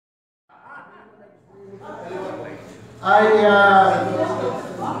ay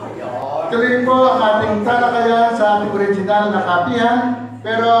tuloy po ang ating talakayan sa ating original na kapihan.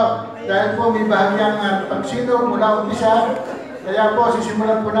 Pero dahil po may bahagyang pagsilog mula umpisa, kaya po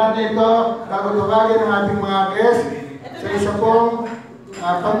sisimulan po natin ito bago tawagin ang ating mga guests sa isa pong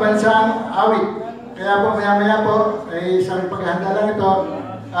pambansang awit. Kaya po maya-maya po ay isang paghahanda lang ito.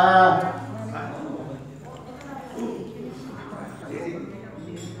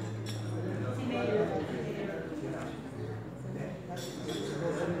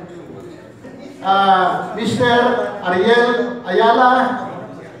 Mr. Ariel Ayala.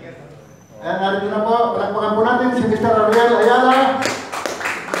 Narito na po, palakpakan po natin si Mr. Ariel Ayala,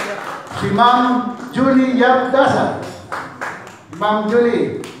 si Ma'am Julie Daza, Ma'am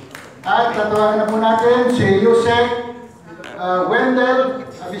Julie. At tatawagan na po natin si Usec, Wendel,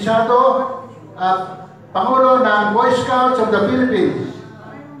 Avisado, at Pangulo ng Boy Scouts of the Philippines.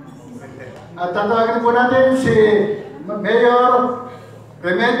 At tatawagan po natin si Mayor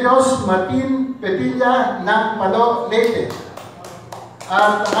Remedios, Matin, Petilla ng Palo, Leyte.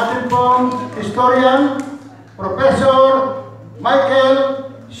 At ang ating pong historian, Professor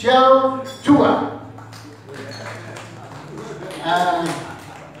Xiao, Chua.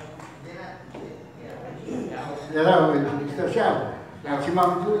 Mr. Xiao. Si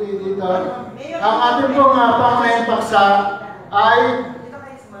Ma'am Julie dito. Ang ating pong pangunahing paksa ay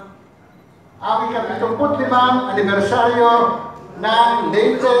ang ika-75 anibersaryo ng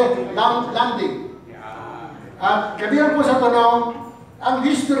Leyte Landing. At kabilang po sa tanong, ang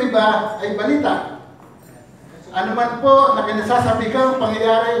history ba ay balita? Ano man po na kinasasabi kang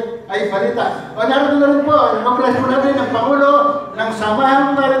pangyayari ay balita. O narito na rin po, i-congratulate po natin ang Pangulo ng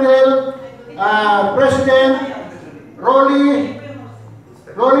Samahang Ariel, President Rolly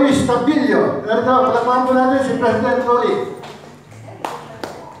Stabilio. Narito, palakpakan po natin si President Rolly.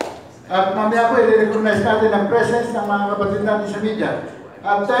 At mamaya po, i-recognize natin ang presence ng mga kapatid natin sa media.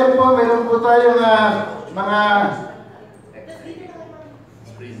 At dahil po, mayroon po tayong mga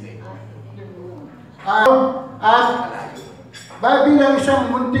at bilang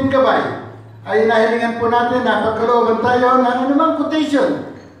isang munting gabay, ay nahilingan po natin na pagkalooban tayo ng anumang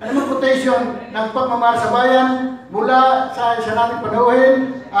quotation ng pagmamahal sa bayan mula sa isa nating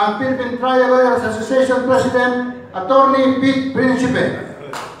panauhin, ang Philippine Trial Lawyers Association President, Attorney Pete Principe.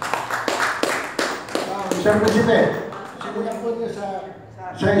 Mr. Principe, simulan po niyo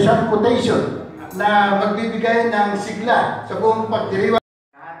sa isang quotation na magbibigay ng sigla sa buong pagdiriwang.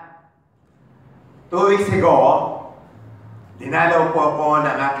 2 weeks ago, dinalaw po ako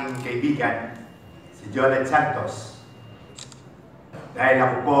ng aking kaibigan, si Jonathan Santos. Dahil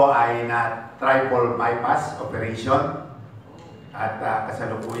ako po ay na triple bypass operation at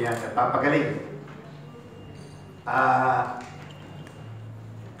kasalukuyan nagpapagaling.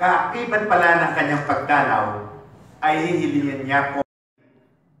 Kaakibat pala ng kanyang pagdalaw ay hihilingin niya po.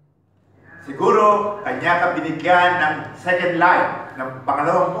 Siguro kanya ka binigyan ng second life, ng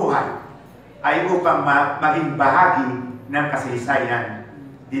pangalawang buhay, ay upang maging bahagi ng kasaysayan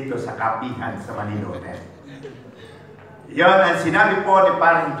dito sa Kapihan sa Manila Hotel. Iyon ang sinabi po ni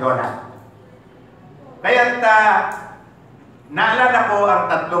Paring Jonah. Kaya't naalala ko ang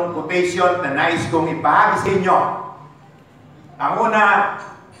tatlong quotation na nais kong ibahagi sa inyo. Ang una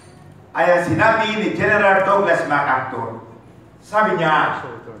ay ang sinabi ni General Douglas Mcarthur. Sabi niya,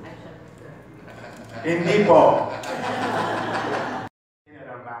 hindi po.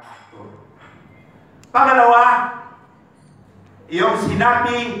 General Mcarthur. Pangalawa, yung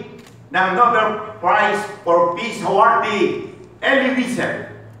sinabi ng Nobel Prize for Peace awardee Elie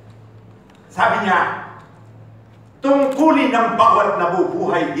Wiesel. Sabi niya, tungkulin ng bawat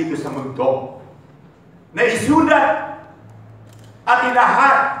nabubuhay dito sa mundo na isulat at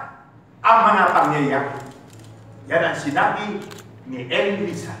ilahat ang mga pangyayari. Yan ang sinabi ni Elie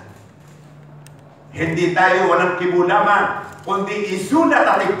Wiesel. Hindi tayo walang kibulaman, kundi isulat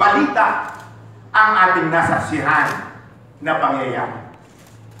at ipalita ang ating nasaksihan na pangyayari.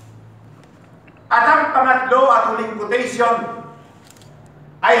 At ang pangatlo at huling quotation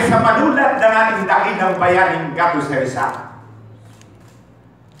ay sa panulat ng ating dakilang bayaning Gato sa Rizal.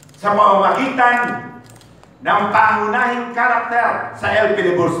 Sa pamamagitan ng pangunahing karakter sa El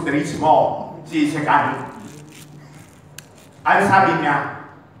Filibusterismo, si Usec. Ang sabi niya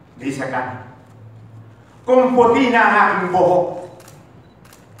ni Usec, kung puti na ang aking buhok,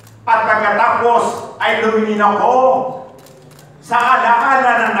 at pagkatapos ay lumingin ako sa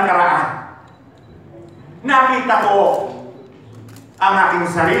alaala ng nakaraan, nakita ko ang aking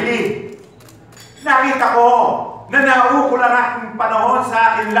sarili. Nakita ko na nauukol ang aking panahon sa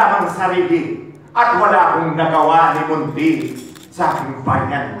aking lamang sarili at wala akong nagawa ni mundi sa aking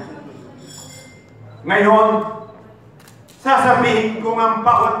bayan. Ngayon, sasabihin kong ang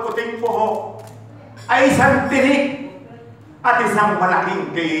bawat puting buhok ay isang tinik at isang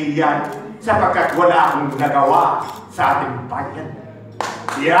malaking kahihiyan sapagkat wala akong nagawa sa ating bayan.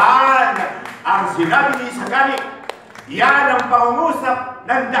 Yan ang sinabi ni Sagani. Yan ang pangungusap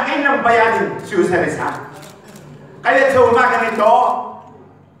ng dakilang bayanin si Usec. Kaya sa umaga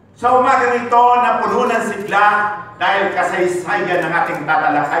nito na puno ng sigla dahil kasaysayan ng ating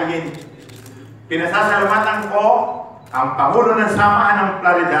tatalakayin, pinasasalamatan ko ang Pangulo ng Samahan ng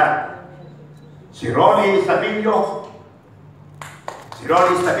Claridad, si Ronnie Stabilio.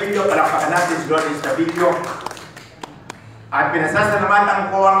 Palakpakan natin si Ronnie Stabilio. At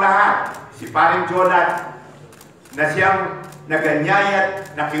pinasasalamatan ko ang lahat, si Paring Jonat, na siyang naganyaya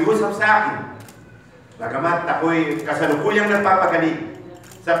at nakiusap sa akin. Bagamat ako'y kasalukuyang nagpapagaling,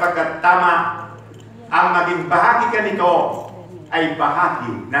 sapagkat tama ang maging bahagi ka nito ay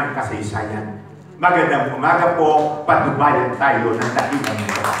bahagi ng kasaysayan. Magandang umaga po, patubayan tayo ng dakilang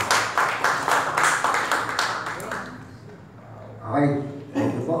nito. Okay,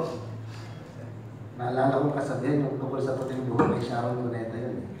 thank you po. Naalala kong kasabihin yung tungkol sa puting buhok ay Xiao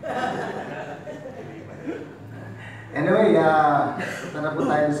yun. Anyway, punta na po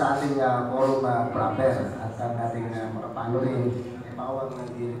tayo sa ating forum proper at ang ating mga panuling Bakawans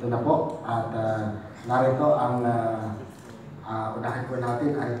nandito na po at narito ang unahin po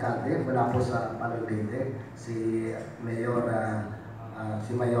natin alkalde mula po sa Palo Leyte, si Mayor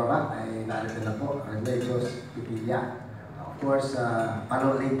si Mayora ay narito na po, Remedios Petilla. Of course,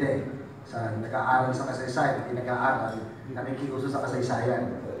 Palo Leyte sa nag-aaral sa kasaysayan, hindi nag-aaral, nakikiuso sa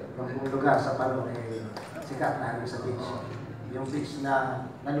kasaysayan. Yung lugar sa Palo ay sikat na sa beach. Yung beach na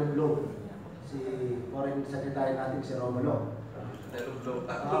nalublog si Foreign Secretary natin si Romulo.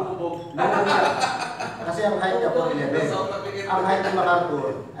 Kasi ang height niya po 11. Ang height ni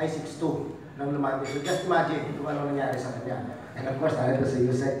MacArthur ay 6'2" nang lumaki. So just imagine kung ano nangyari sa kanya. And of course, narito si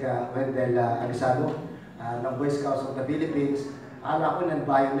Usec Wendel Avisado ng Boy Scouts of the Philippines. Alam ko ng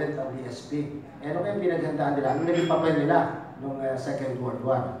violent ang BSP. Ano kayong pinaghandaan nila? Ano naging papel nila noong Second World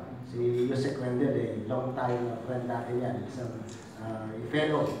War? Si Usec Wendel, long time friend natin yan. Isang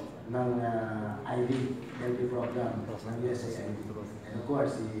fellow ng IB program ng USAID. And of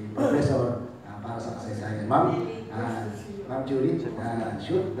course, si Professor para sa kasaysayan. Ma'am Julie,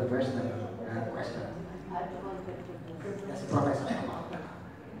 shoot the first question. Yes, Professor.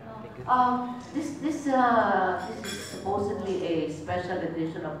 This is supposedly a special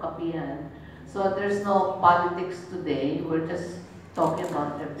edition of Kapihan. So there's no politics today. We're just talking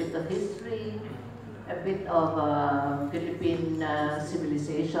about a bit of history, a bit of Philippine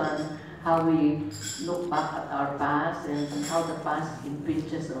civilization, how we look back at our past and how the past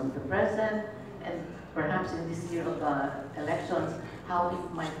impinges on the present, and perhaps in this year of elections, how it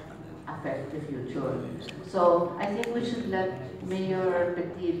might affect the future. So I think we should let Mayor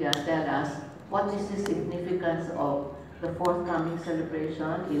Petilla tell us what is the significance of the forthcoming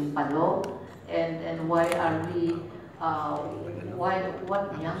celebration in Palo, and why are we, what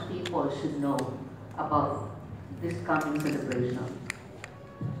young people should know about this coming celebration.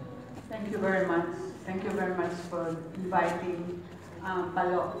 Thank you very much. Thank you very much for inviting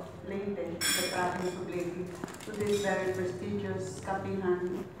Palo, Leyte, the province of Leyte, to this very prestigious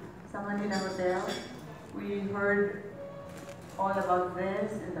Kapihan sa Manila Hotel. We heard all about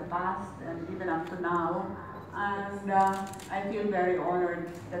this in the past and even up to now, and I feel very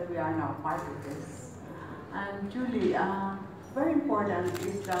honored that we are now part of this. And Julie, very important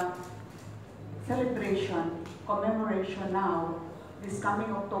is the celebration, commemoration now, this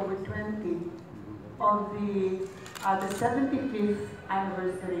coming October 20, of the 75th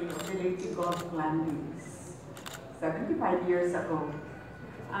anniversary of the Leyte Landings, 75 years ago.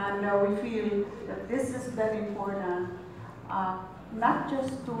 And we feel that this is very important, not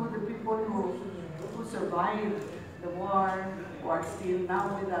just to the people who survived the war, who are still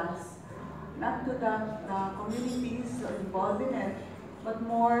now with us, not to the communities involved in it, but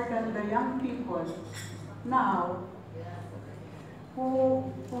more than the young people now who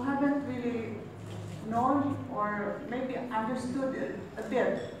haven't really known or maybe understood a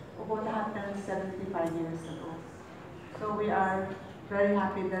bit of what happened 75 years ago. So we are very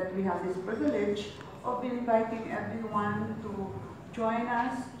happy that we have this privilege of inviting everyone to join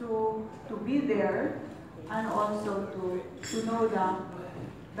us, to be there, and also to know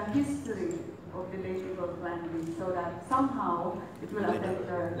the history of the Leyte Landing, so that somehow it will affect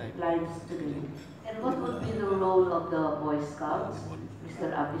our lives today. And what would be the role of the Boy Scouts,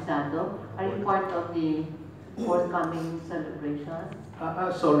 Mr. Avisado? Are you part of the forthcoming celebration?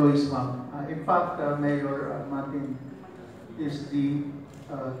 As always, ma'am. In fact, Mayor Matin is the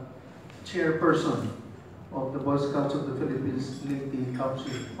chairperson of the Boy Scouts of the Philippines Leyte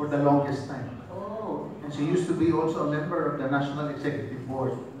Council for the longest time. Oh, And she used to be also a member of the National Executive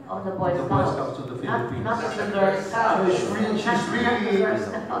Board of the Boy of the Boy Scouts. Scouts of the Philippines. Not of the Girl So Scouts. she's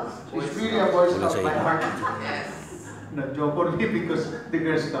really a Boy Scout by heart. No, joke only because the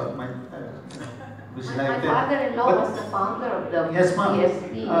Girl Scout might was My like that. father-in-law But- was the founder of the Yes, ma'am.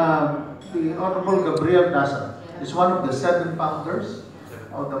 PSP. The Honorable Gabriel Daza is one of the 7 founders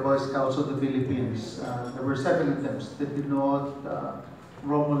of the Boy Scouts of the Philippines. There were 7 of them: Stepinot,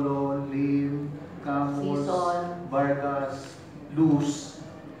 Romulo, Lim, Camus, Season. Vargas, Luz,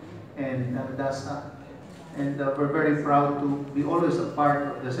 and Daza. And we're very proud to be always a part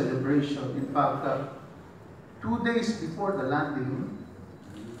of the celebration. In fact, 2 days before the landing,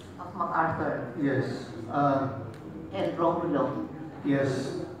 Of MacArthur yes, and Romulo.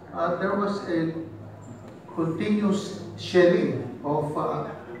 yes, there was a continuous shelling of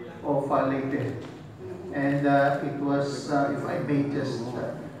Leyte, and it was, if I may just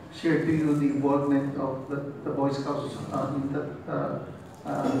share to you the involvement of the Boy Scouts in that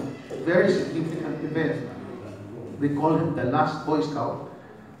very significant event. We call him the last Boy Scout,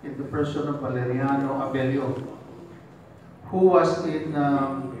 in the person of Valeriano Abelio, who was in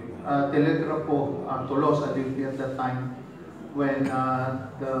Telegrapo, Tolosa, Leyte at that time, when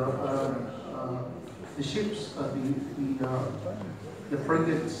the ships, the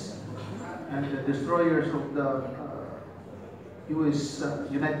frigates and the destroyers of the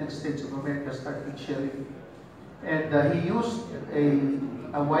United States of America started shelling. And he used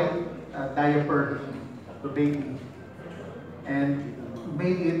a white diaper, the baby, and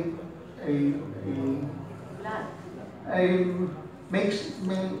made it a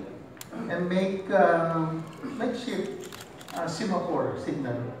makeshift semaphore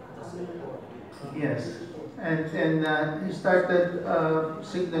signal. Yes, and he started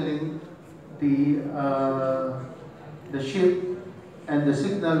signaling the ship, and the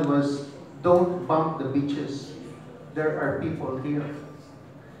signal was, "Don't bump the beaches. There are people here."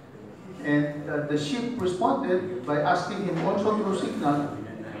 And the ship responded by asking him also through signal,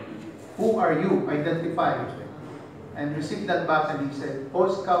 "Who are you? Identify." And he signaled back and he said, "Boy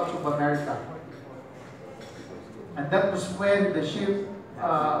Scouts of America." And that was when the ship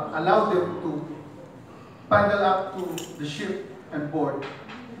allowed them to paddle up to the ship and board,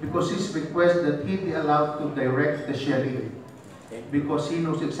 because his request that he be allowed to direct the shelling, because he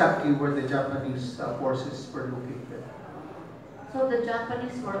knows exactly where the Japanese forces were located. So the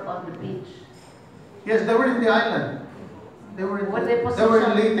Japanese were on the beach. Yes, they were in the island. They were in, Were they were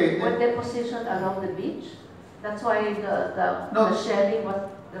in Leyte. Were they positioned along the beach? That's why No. the shelling was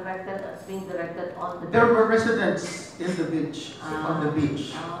being directed on the beach. There were residents in the beach, on the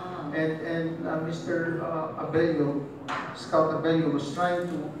beach. Ah. And Mr. Abelio, Scout Abelio, was trying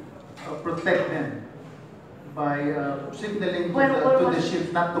to protect them by signaling to the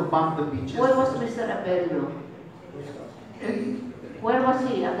ship not to bomb the beaches. Where was Mr. Abelio? Where was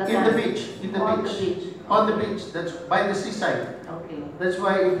he at the time? In the beach. On the beach. On the beach. That's by the seaside. Okay. That's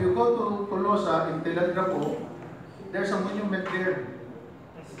why if you go to Tolosa in Telegrapo, there's a monument there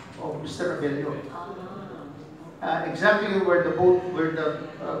of Mr. Abelio. Exactly where the boat, where the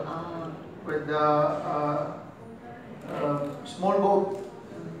small boat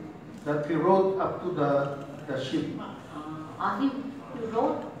that he rowed up to the ship. He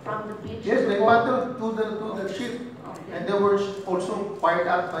rode from the beach. Yes, to they the paddled to the ship, Okay. and they were also fired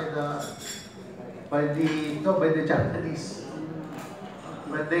up by the Japanese.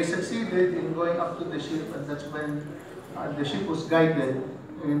 But they succeeded in going up to the ship, and that's when the ship was guided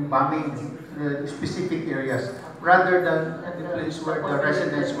in bombing specific areas, rather than at the place where the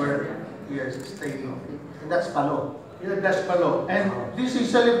residents were staying. And that's Palo. Yeah, that's Palo. And this is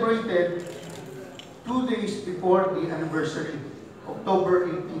celebrated 2 days before the anniversary, October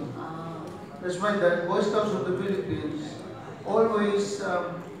 18. That's why the Boy Scouts of the Philippines always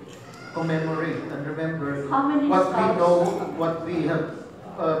commemorate and remember How many what we scouts? know, what we have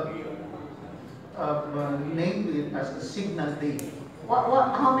named it as the Signal Day.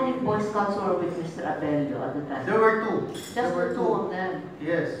 How many Boy Scouts were with Mr. Abelio at the time? There were 2. Just There were the two of them.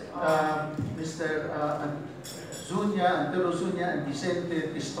 Yes, Mr. Antero Zunya and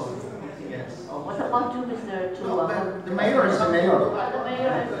Vicente Pistol. Yes. What about you, Mr. Chua? The mayor is the mayor. The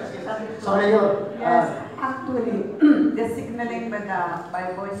mayor and So Mayor, Yes, actually, the signaling by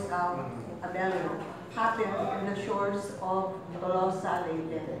Boy Scout Abelio happened in the shores of Tolosa,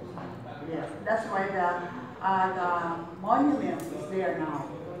 Leyte. Yes, that's why the monument is there now.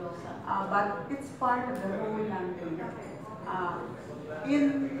 But it's part of the whole landing.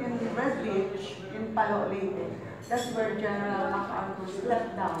 In Red Beach, in Palo, Leyte, that's where General MacArthur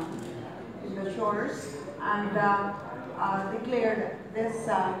stepped down in the shores and declared this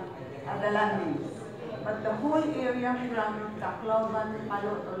the landings. But the whole area from Tacloban,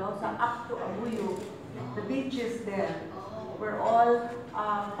 Palo, Tolosa up to Abuyo, the beaches there were all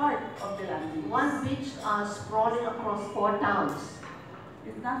part of the landings. One beach sprawling across 4 towns.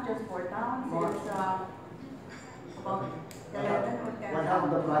 It's not just 4 towns, it's about 11 or 10 One half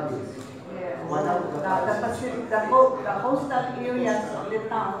of the province. Yes. One half of the The coastal areas of the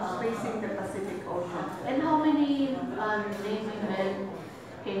towns facing the Pacific Ocean. And how many Navy men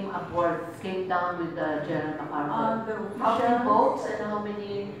came aboard, came down with General Douglas? How many boats and how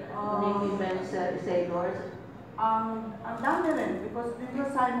many Navy men sailors? Ang dami rin because this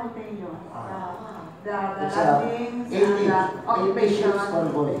was simultaneous. The It's landings 80 and the occupation ships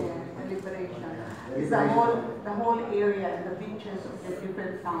convoy. and liberation. It's the whole area and the beaches of the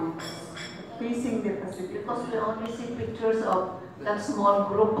different towns facing the Pacific. Because we only see pictures of that small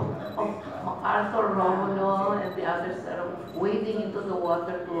group of MacArthur, Romulo, and the others that are wading into the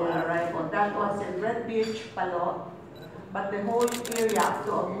water to arrive on That was in Red Beach, Palo, but the whole area up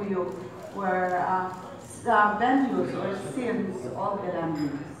to Abuyo were venues or scenes of the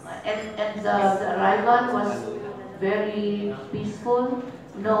landings. And the arrival was very peaceful.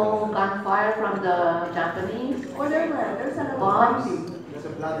 No gunfire from the Japanese. Oh, there's a lot of Bombs. fighting.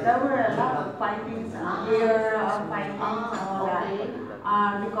 There were a lot of fighting, air fighting, and all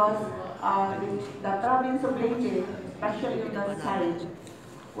that. Because the province of Leyte, especially on that side,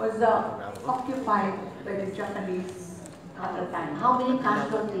 was occupied by the Japanese at the time. How many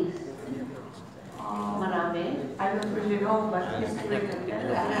casualties? Marami. I don't really know, but history can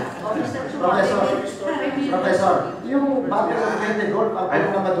tell that. Professor, yung Battle of Leyte Gold, ang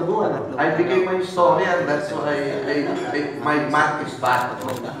pinakamaduguan. I became a historian, that's why my math is bad.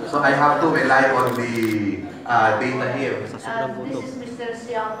 So I have to rely on the data here. This is Mr.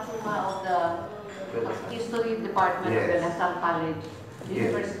 Xiao Chua of the History Department of Yes. the Lasal College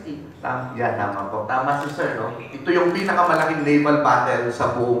University. Tama po. Tama si Sir, no? Ito yung pinakamalaking naval battle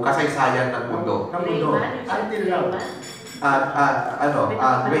sa buong kasaysayan ng mundo. Layman, Until now.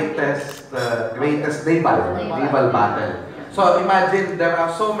 Greatest naval battle. So imagine there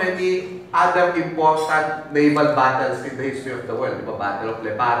are so many other important naval battles in the history of the world. Diba? Battle of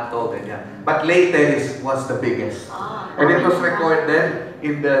Lepanto, ganyan. But Leyte was the biggest. And it was recorded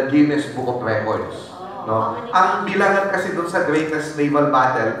in the Guinness Book of Records. No? Ang bilangan kasi doon sa greatest naval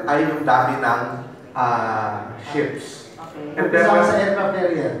battle ay yung dami ng ships. And there Kasama was sa aircraft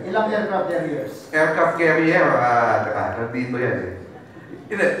carrier. Ilang aircraft carriers? aircraft carrier, nandito yan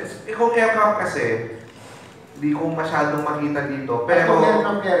eh. Kung aircraft kasi, hindi ko masyadong makita dito. Pero,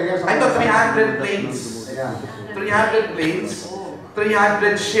 aircraft carriers. ito 300 planes. Ayan. 300 planes,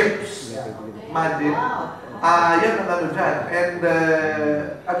 300 ships. Imagine. Yan ang ano dyan. And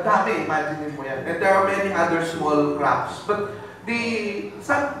ang dami, imagine mo yan. And there are many other small crafts. But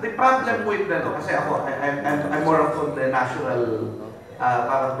the problem with kasi ako, I'm more of on the national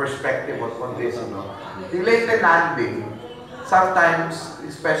perspective on this. The Leyte Landing, sometimes,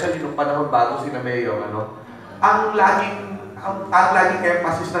 especially nung panahon bago sina Mayor, ang laging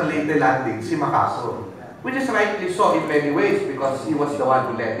emphasis ng Leyte Landing, si Mcarthur. Which is rightly so in many ways because he was the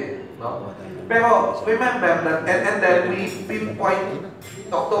one who led it. No? Pero remember that, and then we pinpoint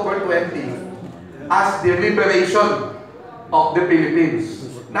October 20 as the liberation of the Philippines.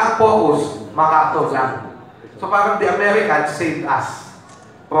 Na-focus, Mcarthur lang. So parang the Americans saved us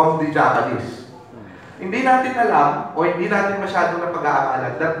from the Japanese. Hindi natin alam, o hindi natin masyadong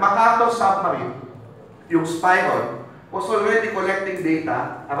napag-aaralan, that Mcarthur submarine, yung Spyron, was already collecting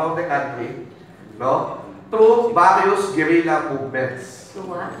data around the country, no? Through various guerrilla movements.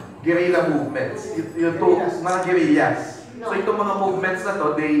 Guerrilla movements. Yung mga guerrillas. So itong mga movements na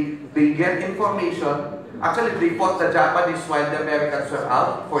to, they get information. Actually, they fought the Japanese while the Americans were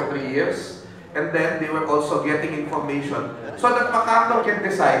out for 3 years. And then they were also getting information so that Mcarthur can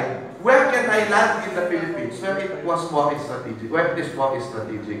decide where can I land in the Philippines, where it was more strategic, where it is more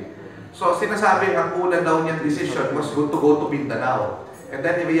strategic. So sinasabi, ang una daw niyang decision was to go to Mindanao. And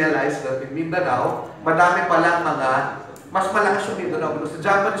then he realized that in Mindanao, madami palang mas malakas yung Mindanao because the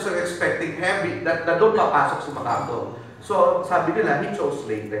Japanese were expecting heavy, that doon papasok si Mcarthur. So sabi nila, he chose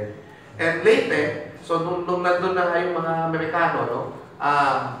Leyte. And Leyte, so nung nandun na yung mga Amerikano,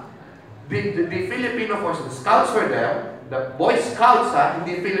 the Filipino forces, the scouts were there, the Boy Scouts,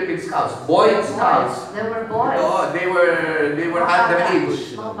 hindi Philippine Scouts, Boy Scouts. They were boys. No, they were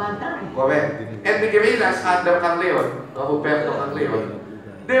underage. Correct. And the guerrillas under Canleon, Roberto Canleon,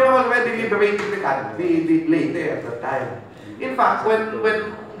 they were already liberating the Leyte at the time. In fact, when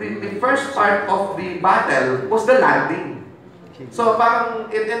the first part of the battle was the landing. So parang,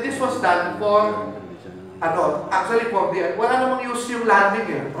 and this was done for, actually for the, wala namang use yung landing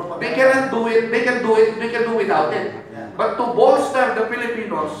eh. They cannot do it, they can do without it. But to bolster the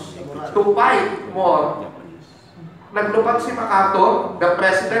Filipinos, to fight more, naglupag si MacArthur, the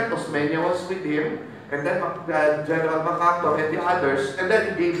president, Osmeña was with him, and then General MacArthur and the others, and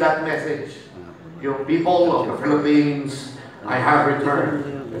then he gave that message. Yung people of the Philippines, I have returned.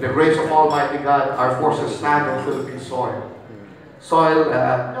 In the grace of Almighty God, our forces stand on Philippine soil.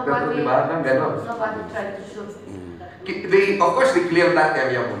 Nobody tried to shoot. Of course, they cleared that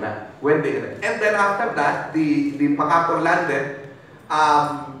area muna. And then after that, the MacArthur landed.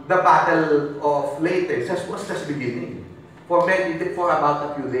 The Battle of Leyte was just beginning for about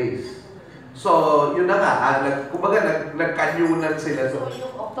a few days. So, yun na nga, kumbaga nagkanyunan sila. So,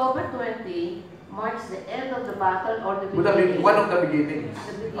 yung October 20 marks the end of the battle or the beginning? One of the beginnings.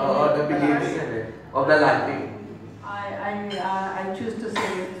 The beginning of the landing. I choose to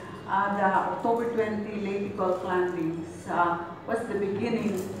say the October 20 Leyte Gulf landings was the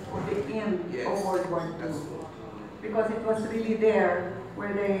beginning of the end of World War II. Because it was really there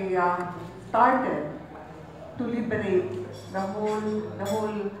where they started to liberate the whole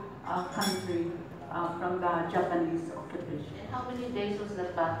country from the Japanese occupation. And how many days was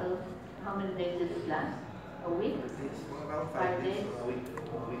that battle? How many days did it last? A week? 5 days?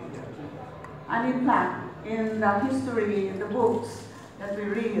 And in fact, in the history, in the books that we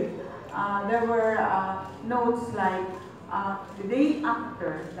read, there were notes like the day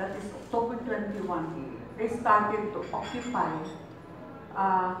after, that is October 21, they started to occupy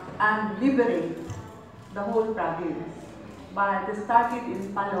and liberate the whole province. But they started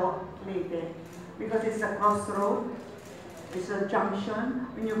in Palo, Leyte, because it's a crossroad, it's a junction.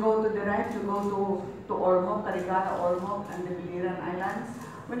 When you go to the right, you go to Ormoc, Carigara, Ormoc, and the Biliran Islands.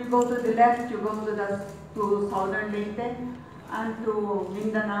 When you go to the left, you go to southern Leyte and to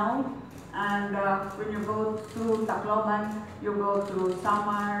Mindanao. And when you go to Tacloban, you go to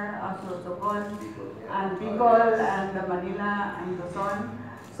Samar, Sorsogon, and Bicol, and Manila, and Luzon.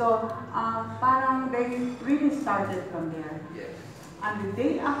 So, parang they really started from there. Yes. And the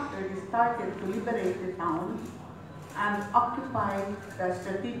day after, they started to liberate the town and occupy the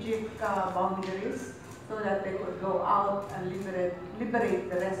strategic boundaries so that they could go out and liberate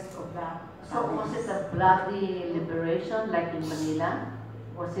the rest of that. So was it a bloody liberation like in Manila?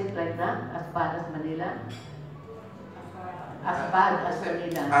 Was it like that? As bad as Manila? As bad as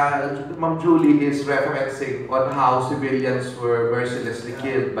Manila? Ma'am Julie is referencing on how civilians were mercilessly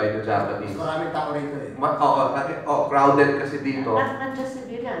killed by the Japanese. Maraming tao rito eh. Crowded kasi dito. Not just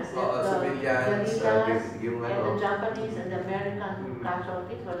civilians. Civilians, and the Japanese and the American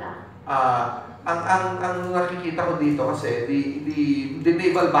casualties, wala. Ang nakikita ko dito kasi the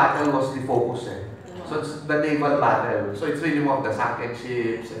naval battle was the focus eh. So it's the naval battle. So it's really more of the sunken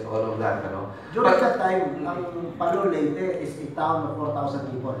ships and all of that, ano. During that time, ang Palo, Leyte is a town of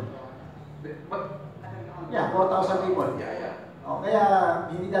 4,000 people. Yeah, 4,000 people. Yeah. Kaya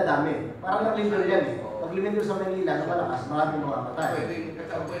hindi dadami. Parang naglindol yan eh. Pag lumindol sa Manila, na malakas, maraming mga patay.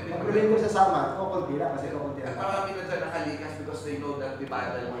 Pag lumindol sa Samar, kukunti lang kasi kukunti lang. Marami na dyan nakalikas because they know that the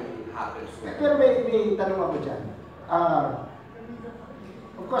battle will happen soon. Pero may tanong ako dyan.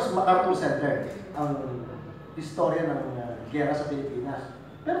 Of course, MacArthur Center ang historia ng gera sa Pilipinas.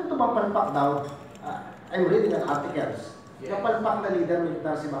 Pero tumapalpak daw, I'm reading an articles, napalpak na leader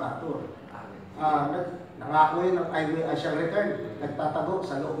militar si MacArthur. Nangako yun ng I shall return, nagtatago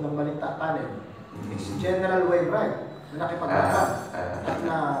sa loob ng Balita Tunnel. It's General Wainwright na nakipaglaban at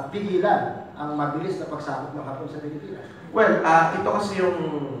na pigilan ang mabilis na pagsakop ng Hapon sa Pilipinas. Well, ito kasi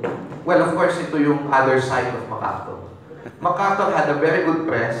of course, ito yung other side of MacArthur. MacArthur had a very good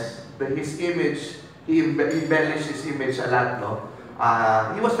press. His image, he embellished his image a lot, no?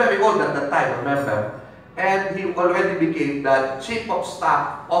 He was very old at that time, remember? And he already became the chief of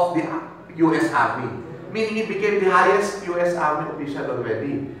staff of the U.S. Army. Meaning he became the highest U.S. Army official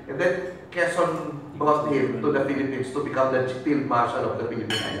already. And then Quezon brought him to the Philippines to become the Field Marshal of the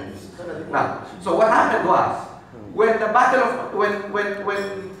Philippine Islands. Now, so what happened was, when the battle of when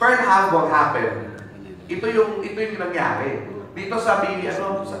Pearl Harbor happened, ito yung nangyari. Dito sa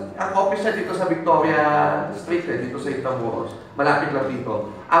ang office niya dito sa Victoria Street, dito sa Intramuros, malapit lang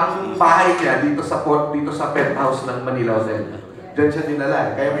dito. Ang bahay niya dito sa penthouse ng Manila Hotel. Diyan siya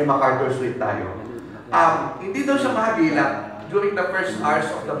dinala, kaya may MacArthur Suite tayo. Hindi daw siya mahagilap during the first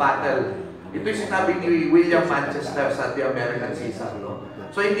hours of the battle. Ito yung sinabi ni William Manchester sa The American Season, no?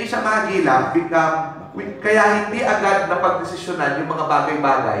 So hindi siya mahagilap, kaya hindi agad napagdesisyonan yung mga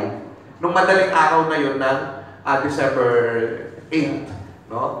bagay-bagay nung madaling araw na yun ng December 8.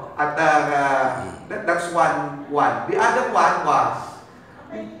 No? At that's one. The other one was,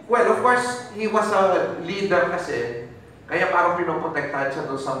 well, of course, he was a leader kasi, kaya parang pinoprotektahan siya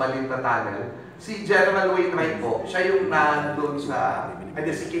doon sa maliit na tunnel. Si General Wainwright po, siya yung nandun sa,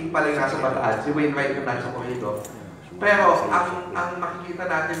 si King pala yung nasa Bataan, si Wainwright yung nasa corridor. Pero ang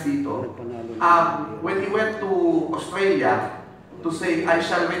makikita natin dito, when he went to Australia to say, I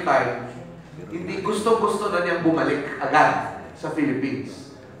shall retire, hindi gusto na niyang bumalik agad sa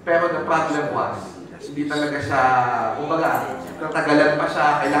Philippines. Pero the problem was, hindi talaga siya, kumbaga, natagalan pa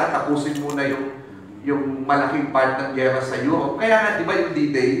siya, kailangan tapusin muna yung malaking part ng gera sa Europe. Kaya nga, di ba yung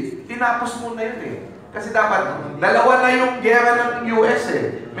D-Day, tinapos muna yun eh. Kasi dapat, dalawa na yung gera ng US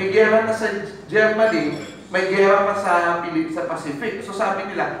eh. May gera na sa Germany, may gera pa sa Pacific. So sabi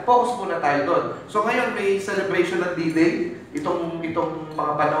nila, focus muna tayo doon. So ngayon, may celebration ng D-Day, itong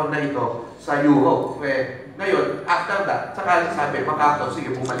mga panahon na ito sa Europe. Ngayon, after that, saka sabi, MacArthur,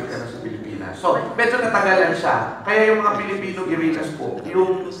 sige, bumalik ka na sa Pilipinas. So, medyo natagalan siya. Kaya yung mga Filipino guerrillas po,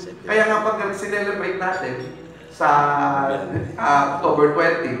 kaya nga pag celebrate natin sa October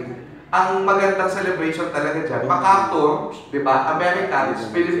 20, ang magandang celebration talaga dyan, MacArthur, di ba,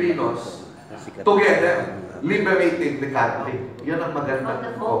 Americans, Filipinos, together, liberating the country. Yun ang magandang. But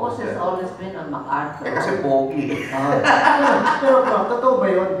the focus has always been on MacArthur. Kasi pogi. Pero bro, totoo ba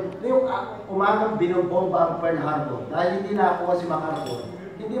yun? Yung umagang binubomba ang Pearl Harbor dahil hindi nakuha si MacArthur,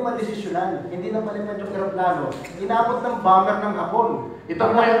 hindi madesisyonan, hindi na palipad yung aeroplano, inabot ng bomber ng Hapon. Ito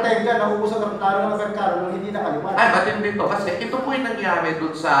po yung tenga, nauusap ang aeroplano ng Amerikano nung hindi nakalipat. Ay, matindi to. Kasi ito po yung nangyari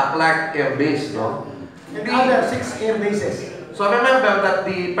dun sa Clark Air Base, no? And other 6 air bases. So remember that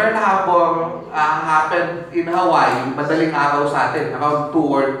the Pearl Harbor happened in Hawaii, madaling araw sa atin, around 2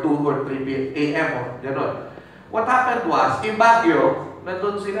 or 3 a.m. o gano'n. What happened was, in Baguio,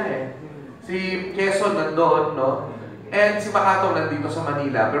 nandun sila eh. Si Quezon nandun, no? And si MacArthur nandito sa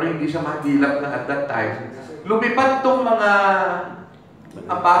Manila, pero hindi siya mahagilap na at that time. Lumipad tong mga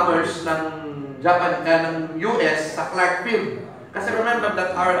bombers ng ng US sa Clark Field. Kasi remember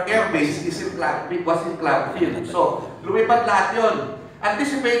that our air base was in Clark Field. So, lumipad lahat yun.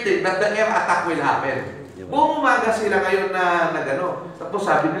 Anticipating that the air attack will happen. Buong umaga sila ngayon na gano. Tapos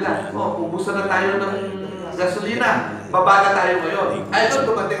sabi nila, ubusan na tayo ng gasolina. Baba na tayo ngayon. Ayun,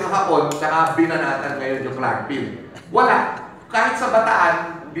 dumating ang hapon, saka binanatan ngayon yung Clark Field. Wala. Kahit sa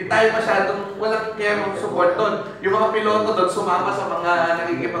Bataan, di tayo masyadong walang carong support doon. Yung mga piloto doon sumama sa mga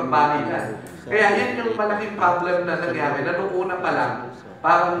nakikipagbakilan. Kaya yan yung malaking problem na nangyari na noong una pa lang.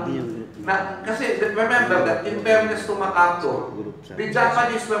 Parang, kasi remember that in fairness to MacArthur, the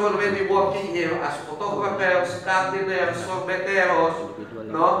Japanese were already working here as photographers, gardeners, sorbeteros,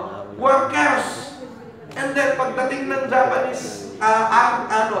 no? Workers! And then pagdating ng Japanese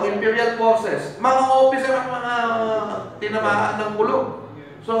imperial forces, mga officer ang mga tinamaan ng bulog.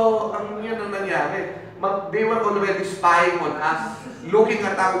 So, yun ang nangyari. They were already spying on us, looking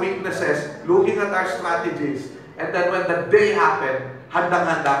at our weaknesses, looking at our strategies. And then when the day happened,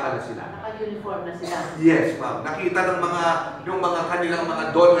 handang-handa pala sila. Naka-uniform na sila. Yes, ma'am. Nakita ng yung mga kanilang mga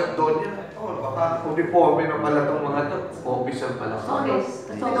don at don yan. Baka uniforme na pala itong mga to. Official pala. So,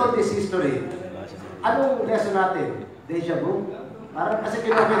 We know this history. Anong lesson natin? Deja vu? Parang kasi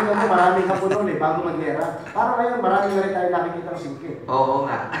kinopin mo maraming hapon noon bago mag-gera. Parang ngayon marami na rin tayo nakikita ng singkit. Oo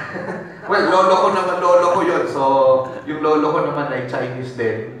nga. Well, lolo ko yun. So, yung lolo ko naman ay Chinese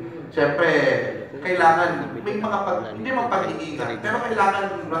din. Siyempre, kailangan, may mga hindi mang pag-iingat, pero kailangan,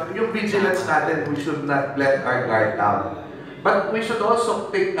 yung vigilance natin, we should not let our guard down. But we should also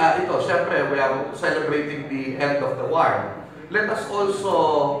take, siyempre, we are celebrating the end of the war. Let us also,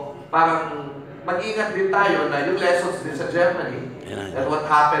 parang, mag-ingat din tayo na yung lessons din sa Germany, and what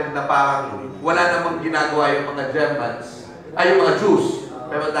happened na parang wala namang ginagawa yung mga Germans, yung mga Jews,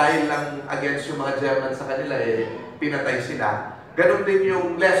 pero dahil lang against yung mga Germans sa kanila, pinatay sila. Ganon din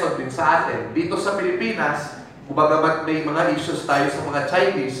yung lesson din sa atin. Dito sa Pilipinas, bagamat may mga issues tayo sa mga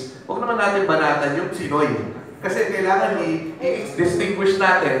Chinese, huwag naman natin banatan yung Pinoy. Kasi kailangan i-distinguish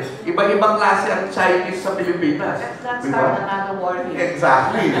natin, iba-ibang klase ang Chinese sa Pilipinas. Let's not start another war here.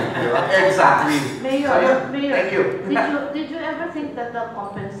 Exactly. Exactly. Mayor, Thank you. Did you ever think that the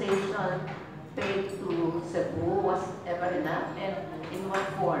compensation paid to Cebu was ever enough? And in what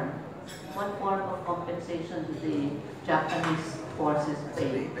form? What form of compensation did the Japanese forces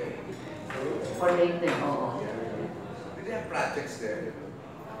pay? For Leyte, oo. Did they have projects there?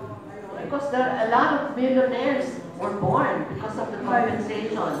 Because there are a lot of millionaires were born because of the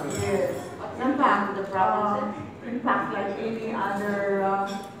compensation. Yes. In fact, the provinces. In fact, like any other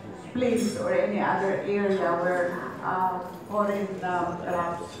place or any other area where foreign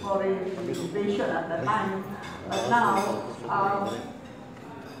invasion at the time, but now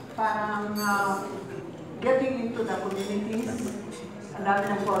parang getting into the communities. Ang dami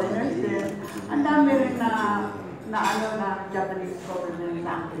ng foreigners din. Ang dami rin na Japanese government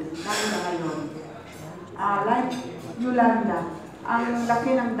sa akin. Lalo na ngayon. Like Yolanda. Ang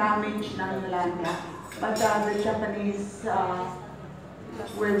laki ng damage ng Yolanda. But the Japanese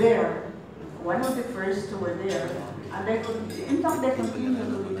were there. One of the first who were there. And in fact, they continue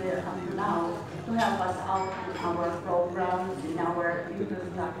to be there up to now to help us out in our programs, in our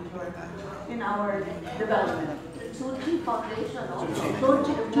infrastructure, in our development. Tsuchi Foundation also.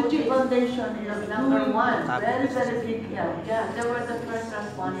 Tsuchi Foundation is Number one. Very, very big help. Yeah, they were the first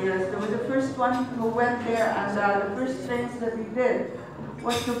responders. Yes, they were the first one who went there, and the first things that we did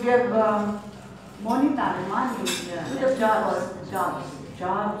was to give monetary money to the jobs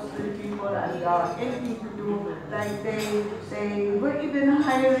to the people, and anything to do. Like they were even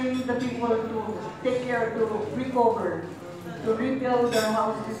hiring the people to take care, to recover, to rebuild their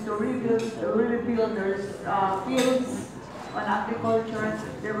houses, to rebuild their fields on agriculture.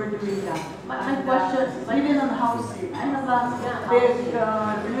 They were doing that. My question, even on housing, I have a big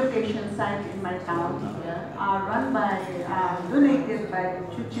relocation site in my town, run by, donated by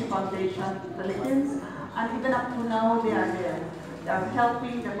Tsuchi Foundation Philippines, and even up to now they are there. They are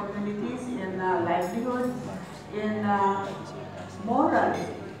helping the communities in livelihood, in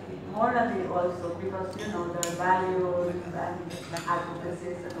morally also, because you know the values and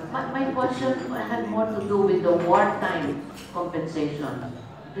advocacy. my question had more to do with the wartime compensation.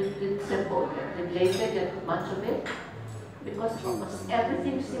 Did Leyte get much of it? Because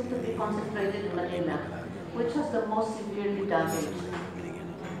everything seemed to be concentrated in Manila, which was the most severely damaged.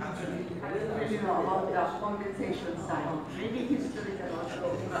 I don't really know about the compensation side. Maybe history can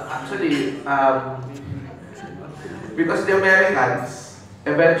also. Actually, because the Americans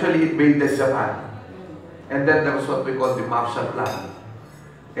eventually invaded Japan, and then there was what we call the Marshall Plan.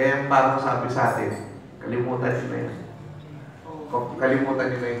 Eh, parang sabi sa atin, kalimutan nyo na yan. Kalimutan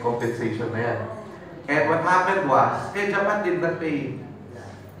nyo na yung compensation na yan. And what happened was, Japan did not pay.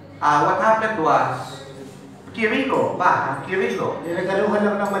 What happened was, Quirino, Nilagaluhan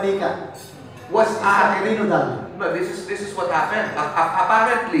lang ng Manika. was Quirino dal. No, this is what happened.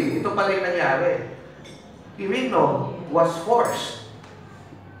 Apparently, ito pala yung nangyari. Quirino was forced,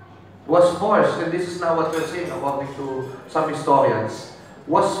 and this is now what we're saying according to some historians,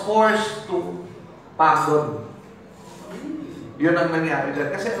 was forced to pardon. Yun ang nangyari dyan.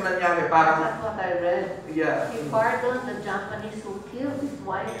 Kasi ang nangyari parang... That's what I read. Yeah. He pardoned the Japanese who killed his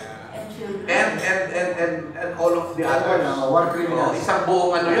wife and children. And all of the others. War criminals. Isang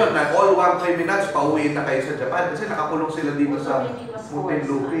buong ano yun, na all war criminals, pauwiin na kayo sa Japan. Kasi nakakulong sila dito sa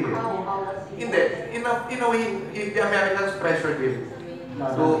Muntinlupa. Hindi. In a way, the Americans pressured him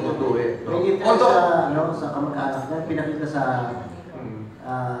to do it. Although, sa kamag-anak na, pinakita sa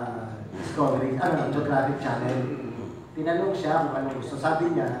Discovery, Geographic Channel. Tinanong siya kung anong gusto.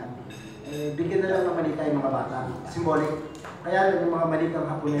 Sabi niya, bigyan na lang ng manika yung mga bata. Symbolic. Kaya yung mga manikang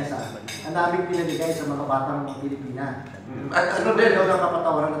Haponesa, ang daming pinabigay sa mga batang Pilipina. At ano din, ng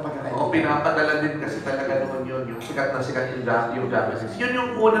kapatawaran ng pagkakaibigan. o pinapadala din kasi talaga naman yun, yung sikat na sikat yung Japanese. Yun yung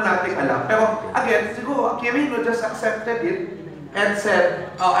una nating alam. Pero again, siguro, Quirino just accepted it and said,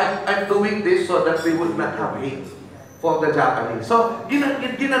 I'm doing this so that we would not have hate for the Japanese. So,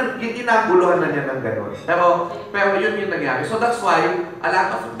 ginaguluhan na niya ng gano'n. Pero yun yung nangyari. So that's why,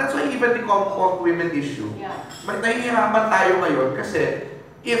 that's why even the comfort women issue, nahihirapan tayo ngayon kasi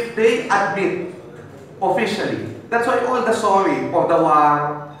if they admit officially, that's why all the sorry for the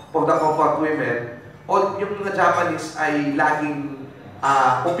war, for the comfort women, all yung mga Japanese ay laging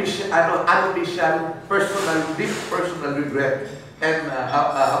unofficial, deep personal regret and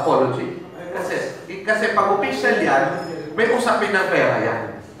apology. Kasi pag official yan, may usapin ng pera yan.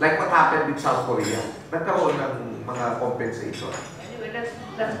 Like what happened in South Korea. Nagkaroon ng mga compensation. Anyway,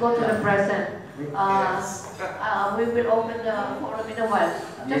 let's go to the present. We will open the forum in a while.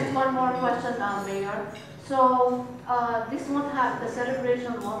 Just one more question, Mayor. So, the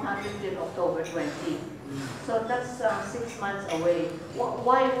celebration won't happen till October 20. So that's 6 months away.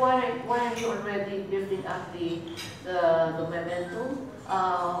 Why are you already building up the momentum?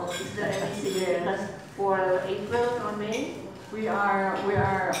 Is there any significance for April or May? We are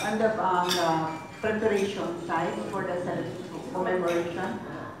on the preparation side for the commemoration,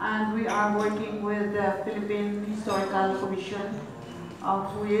 and we are working with the Philippine Historical Commission,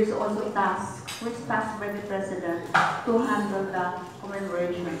 who is tasked by the President to handle the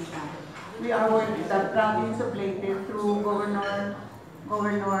commemoration side. We are working the province of Leyte through Governor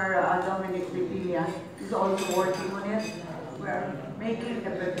Dominic Petilla is also working on it. We are making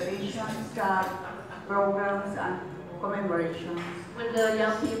the preparations, programs, and commemorations. Will the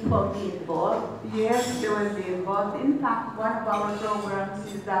young people be involved? Yes, they will be involved. In fact, one of our programs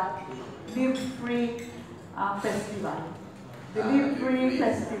is the Live Free Festival. The Live Free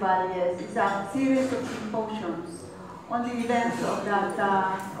Festival, yes, is a series of symposiums on the events of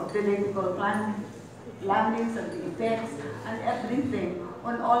the Leyte landings and the effects and everything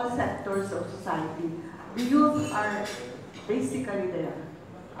on all sectors of society. The youth are basically there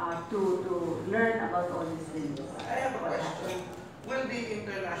to learn about all these things. I have a question. Will the is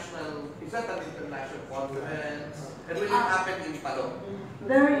that an international conference? And will it happen in Palo?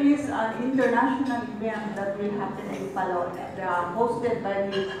 There is an international event that will happen in Palo, hosted by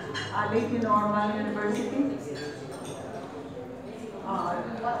the Leyte Normal University.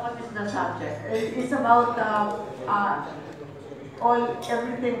 What is the subject? It's about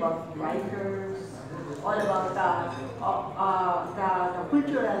everything about writers, all about the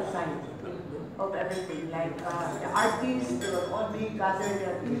cultural side of everything, like the artists will all be gathered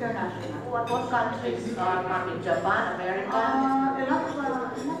there, international. What countries are coming? Japan, America? A lot of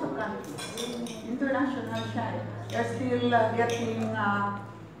countries. International siya. They're still getting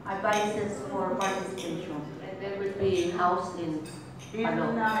advices for participation. And they will be housed in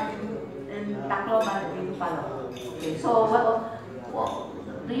Palo. In Tacloban, in Palo. Okay, so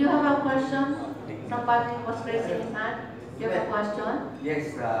do you have a question? Somebody was raising his hand. Do you have a question?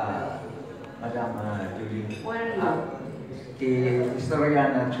 Yes, Madam Julie. Where are you? Historia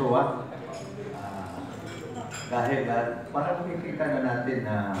na Chua. Dahil parang makikita na natin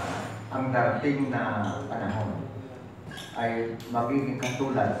na ang darating na panahon ay magiging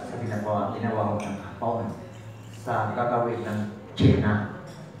katulad sa ginawa ng Hapon sa gagawin ng China.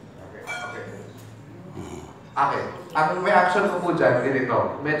 Okay. Ang reaction ko po dyan,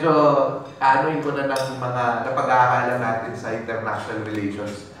 ganito. Medyo anuin ko na ng mga napag-aaralan natin sa international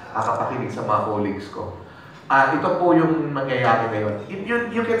relations, kapakinig sa mga colleagues ko. Ito po yung mangyayari ngayon.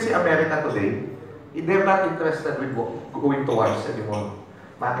 You can see America today, they're not interested with going to wars anymore.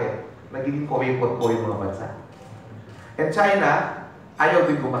 Bakit? Nagiging kuripot po yung mga bansa. And China, ayaw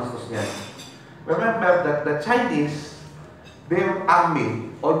din gumastos niyan. Remember that the Chinese, their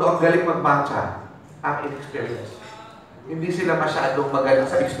army, although ang galing magmarcha, ang inexperience. Hindi sila masyadong magaling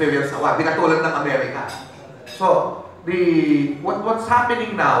sa experience sa war. Di katulad ng Amerika. So, what's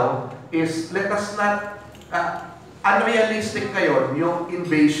happening now is let us not unrealistic ngayon yung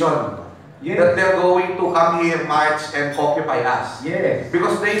invasion. Yes. That they're going to come here, march, and occupy us. Yes.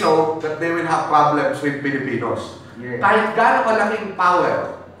 Because they know that they will have problems with Filipinos. Yes. Kahit gaano kalaking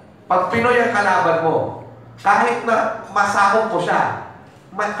power, pag Pinoy ang kalaban mo, kahit na masakop mo siya,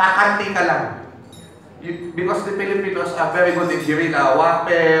 kakanti ka lang. Because the Filipinos are very good in guerrilla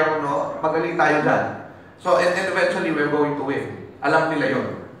warfare, no? Magaling tayo dyan. So, and eventually, we're going to win. Alam nila yun.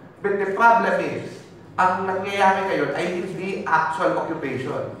 But the problem is, ang nangyayari ngayon ay hindi actual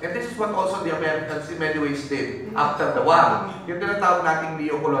occupation. And this is what also the Americans in many ways did after the war. Yung tinatawag nating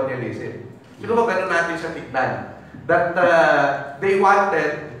neo-colonialism. Siguro ganun natin siya tignan. That they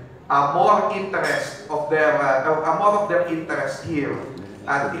wanted more interest of their, more of their interest here.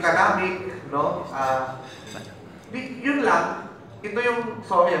 At economic, no? Yun lang. Ito yung,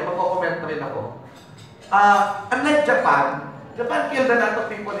 sorry, magko-comment na rin ako. Unlike Japan killed a lot of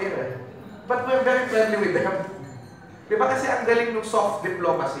people here. But we're very friendly with them. Diba kasi ang galing ng soft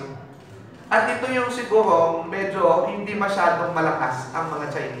diplomacy. At ito yung siguro medyo hindi masyadong malakas ang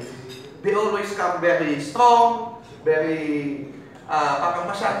mga Chinese. They always come very strong, very, parang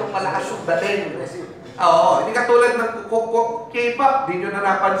masyadong malakas yung dating. Oo, hindi katulad ng K-pop, di nyo na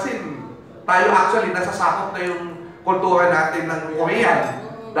napansin. Tayo actually nasasakop na yung kultura natin ng Korean.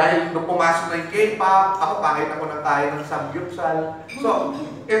 Dahil nung pumasok na yung K-pop, ako pakita ko na tayo ng samgyupsal. So,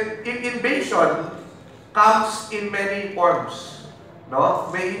 invasion comes in many forms. No?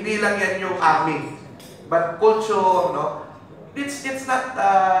 Hindi lang yan yung army. But culture, no? It's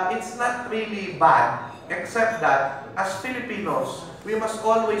not really bad, except that as Filipinos, we must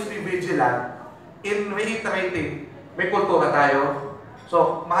always be vigilant in reiterating, may kultura tayo.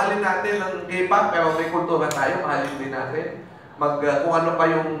 So, mahalin natin ang K-pop, pero may kultura tayo, mahalin din natin. Kung ano pa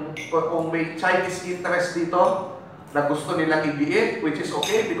kung may Chinese interest dito na gusto nilang igiit, which is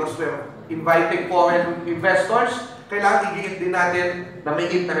okay because we're inviting foreign investors, kailangan igiit din natin na may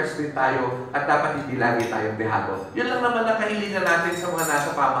interest din tayo at dapat hindi lagi tayong dehado. Yun lang naman ang kahilingan natin sa mga nasa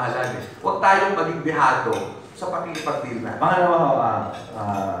pamahalaan. Huwag tayong maging dehado sa pakikipag-deal natin. Pangalawa,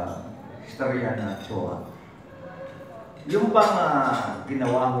 historia na Chua. Yung bang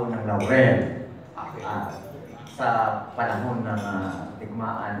ginawa mo ng Laurel sa panahon ng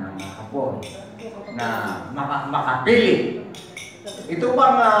digmaan ng Hapon na makapili. Ito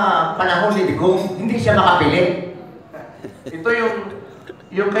bang panahon ni Digong, hindi siya makapili? Ito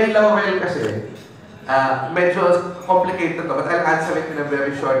yung kay Laurel kasi, medyo complicated to, but I'll answer it in a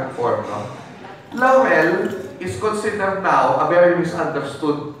very short form. No? Laurel is considered now a very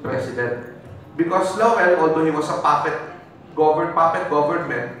misunderstood president. Because Laurel, although he was a puppet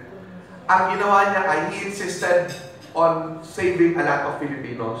government, ang ginawa niya ay he insisted on saving a lot of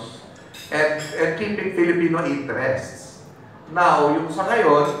Filipinos and keeping Filipino interests. Now, yung sa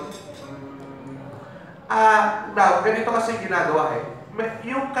ngayon, ganito kasi ginagawa eh.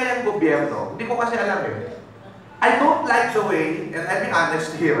 Yung kayang gobyerno, hindi ko kasi alam eh. I don't like the way, and I'll be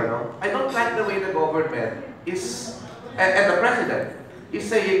honest here, I don't like the way the government is, and the president, is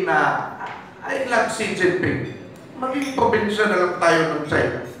saying na, I love Xi Jinping. Maging probinsya na lang tayo ng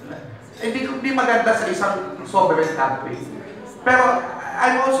China. Hindi maganda sa isang sovereign country. Pero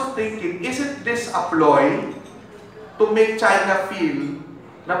I'm also thinking, isn't this a ploy to make China feel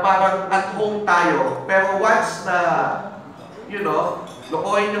na parang at home tayo, pero once na,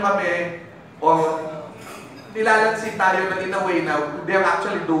 lokohin nyo kami, or nilalansin tayo na in a way na they're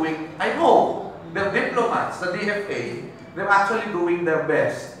actually doing, I know, the diplomats, the DFA, they're actually doing their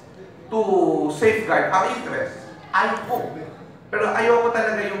best to safeguard our interests. I hope. Pero ayoko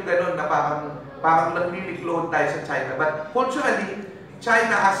talaga yung ganun na parang nag-mimic-load tayo sa China. But culturally,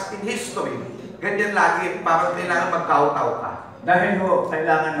 China has in history, ganyan lagi, parang kailangan magkautaw ka. Dahil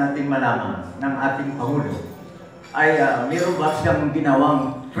kailangan natin malaman ng ating Pangulo ay mayroon ba siyang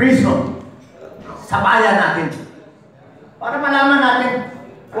ginawang treason sa bayan natin? Para malaman natin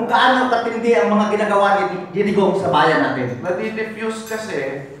kung gaano katindi ang mga ginagawa ni Dinigong sa bayan natin. Nadi-diffuse kasi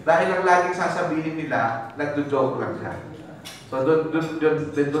dahil ang laging sasabihin nila, nagdo-joke lang siya. So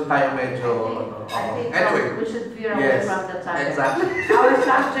doon tayo medyo... I think anyway, we should veer away from the subject. Exactly. Our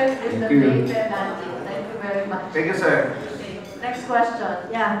subject is the Leyte Landing. Thank you very much. Thank you, sir. Next question.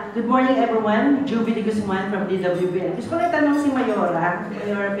 Yeah, good morning everyone. Juby de Guzman from DWBL. Gusto ko lang tanong si Mayora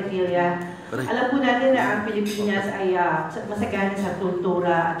Petilla. Alam po natin na ang Pilipinas ay masagana sa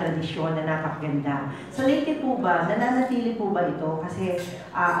kultura at tradisyon na napakaganda. Sa Leyte po ba, nananatili po ba ito? Kasi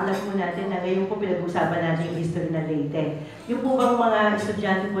alam po natin na ngayon po pinag-usapan natin yung history ng Leyte. Yung po bang mga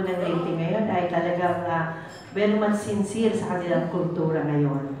estudyante po ng Leyte ngayon ay talagang very much sincere sa kanilang kultura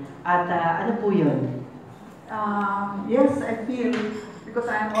ngayon? At ano po yun? Yes, I feel, because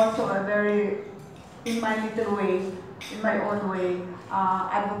I'm also a very, in my little way, in my own way,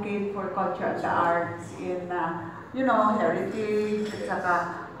 advocate for culture and the arts in, heritage,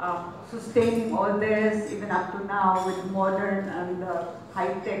 sustaining all this, even up to now with modern and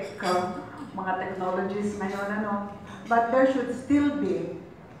high-tech mga technologies ngayon, But there should still be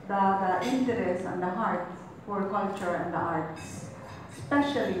the interest and the heart for culture and the arts,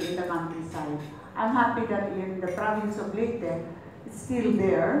 especially in the countryside. I'm happy that in the province of Leyte, it's still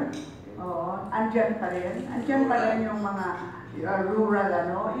there. Andyan pa rin. Andyan pa rin yung mga rural,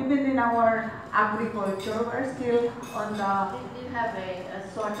 Even in our agriculture, we're still on the... Did you have a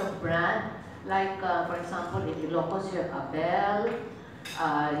sort of brand? Like, for example, in Ilocos, you have Abel.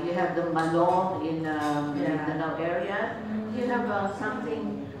 You have the Malong in Mindanao area. You have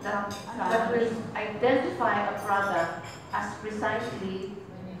something that will identify a product as precisely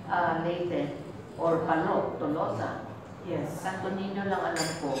Leyte. Or Palo, Tolosa. Yes. Santo Niño lang alam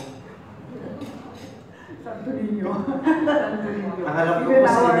ko. Santo Niño. Santo Niño.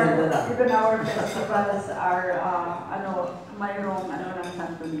 Even our festivals are, mayroong ng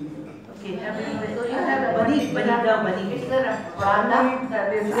Santo Niño. Okay, so you have a Banig daw, banig. Is there a product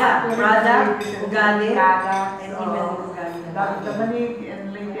that is product, ugali, and even ugali. The banig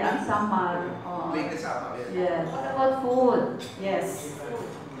in Leyte and Samar. Leyte Samar, Yes. What about food? Yes.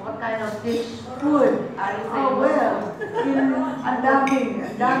 What kind of dish? Food. Are you Oh, famous? well, ang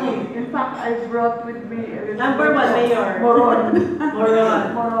daming. In fact, I brought with me Number one, Mayor. Moron.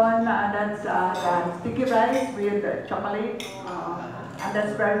 Moron. That's sticky rice with chocolate, and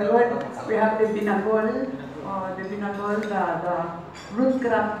that's very good. We have the binagol, the root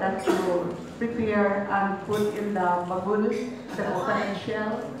crab that you prepare and put in the bagul, the coconut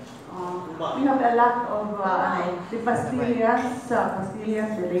shell. We have a lot of the pastillas,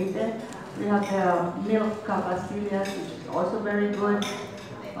 the Leyte. We have the milk pastillas, which is also very good.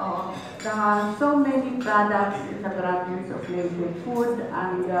 There are so many products in the province of Leyte, food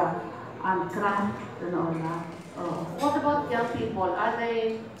and craft and all that. What about young people? Are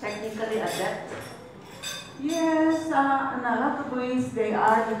they technically adept? Yes, in a lot of ways they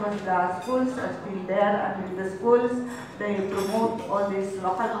are, because the schools are still there, and in the schools they promote all these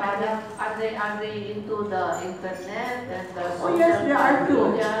local products. Are they into the internet and the social Oh yes, they are too.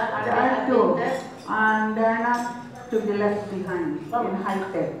 media? They are too. addicted? And they're not to be left behind in high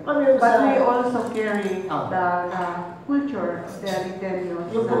tech. But we Also carry the culture of the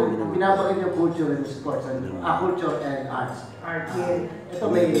Remedios. Yung binabagay yung culture and sports, culture and arts. Ito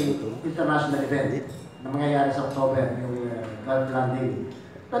may international event na mangyayari sa October, yung Gulf Landing.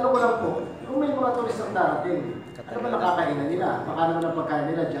 Tanong ko lang po, kung may mga turistang darating, ano ba nakakainan nila? Baka naman ang pagkain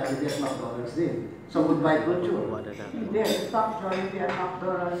nila, Jollibee at McDonald's din. So goodbye culture. Hindi, it's not Jollibee and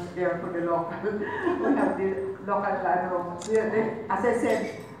McDonald's there for the local. We have the local, as I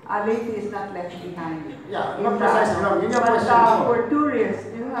said, Leyte is not left behind. Yeah, not precisely wrong. Yun yung question ko. For tourists,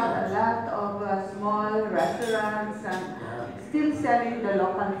 you have a lot of small restaurants and still selling the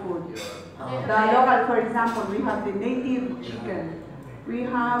local food. The local, for example, we have the native chicken.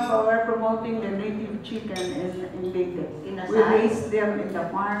 We're promoting the native chicken in Leyte. We raise them in the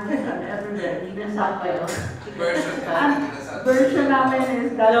farms and everywhere. And version namin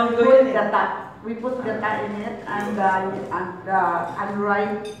is that we put gata. We put gata in it and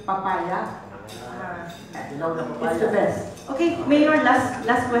unripe papaya. It's the best. Okay, Mayor,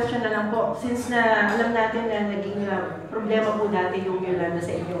 last question na lang po. Since na alam natin na naging problema po dati yung Yolanda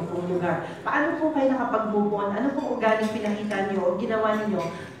sa inyong pong lugar, paano po kayo nakapag-move on? Ano pong ugaling pinakita niyo o ginawa niyo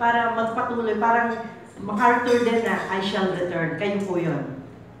para magpatuloy? Parang MacArthur din na I shall return. Kayo po yun.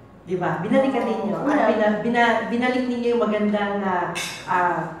 Diba? Binalikan ninyo. At binalik ninyo yung magandang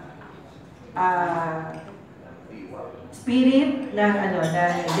spirit ng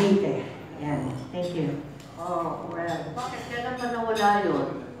Leyte. Yan. Thank you. Oh, well. Bakit kailan pa nawala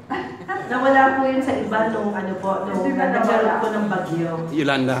yun? Nawala po yun sa iba nung nagkaroon po ng bagyo.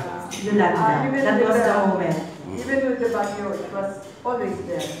 Yolanda. That was the moment. Even with the bagyo, it was always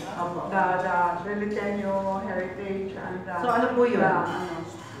there. The Leyteño heritage and So ano po yun?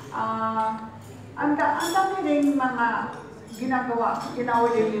 Ang dami rin mga ginawa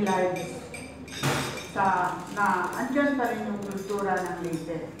daily lives na andyan pa rin yung kultura ng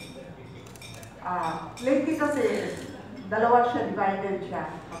Leyte. Leyte kasi, dalawa siya, divided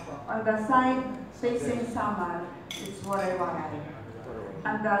siya. On the side facing Samar, it's Waray-Waray.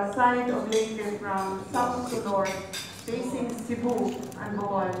 On the side of Leyte from south to north, facing Cebu and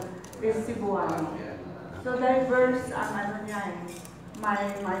Bohol, is Cebuano. So diverse ang niya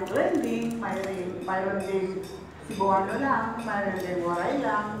may blending, mayroon din Cebuano lang, mayroon din Waray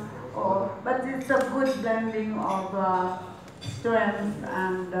lang. But it's a good blending of strength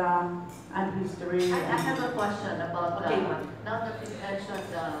and history. I have a question about now that you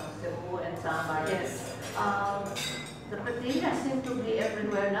mentioned Cebu and Samar. Yes. The Petilla seem to be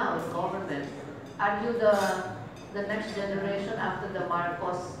everywhere now in government. Are you the next generation after the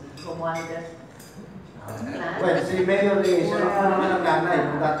Marcos Romualdez plan? Well, si Mayor siya po naman ang nanay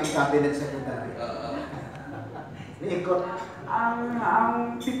ng dating cabinet secretary. Iikot.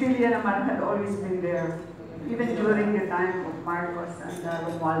 Ang Petilla naman had always been there. Even during the time of Marcos and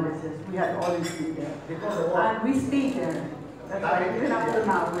Romualdez, we had always been there. And we stayed there. That's why even up to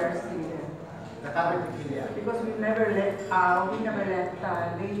now, we are still there. Because we never left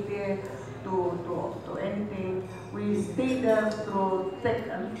Leyte to anything. We stayed there through thick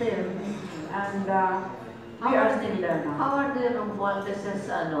and thin, and we are still there now. How are the Romualdez's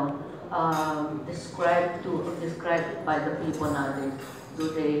described by the people nowadays?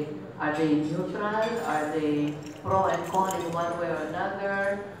 Are they neutral? Are they pro and con in one way or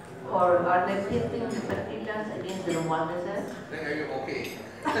another? Or are they pitting the Petillas against the Romualdez's? Then are you okay?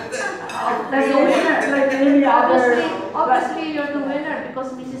 Like any other. Obviously, you're the winner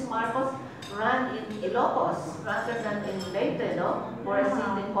because Mrs. Marcos ran in Ilocos rather than in Leyte, no? For a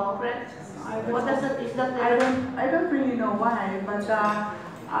seat in Congress. What does it, is that I don't really know why, but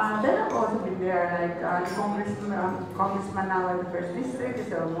they have also been there, like the congressman now in the first district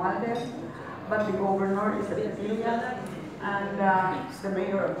is Romualdez, but the governor is Petilla, and the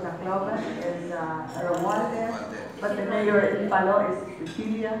mayor of Tacloban is Romualdez, but the mayor in Palo is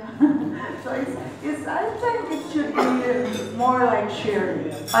Petilla. So I think it should be more like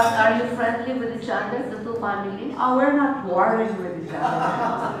sharing. But are you friendly with each other, the two families? We're not warring with each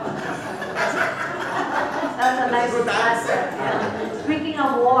other. That's a nice answer. Yeah. Speaking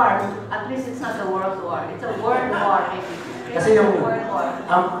of war, at least it's not a world war. It's a world war, maybe. Kasi yung world war.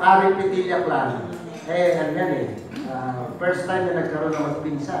 ang Ariel Petilla plan, ano yan first time na nagkaroon ng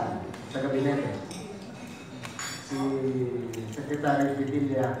magpinsan sa gabinete. Si Secretary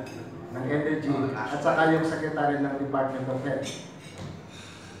Petilla ng Energy at saka yung Secretary ng Department of Health.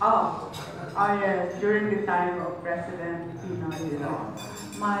 Oh yes, during the time of President Pinoy,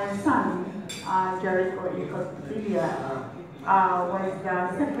 my son, Jericho Petilla, was the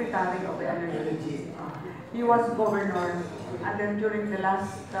Secretary of Energy. He was governor, and then during the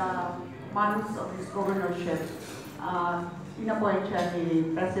last months of his governorship, in-appoint siya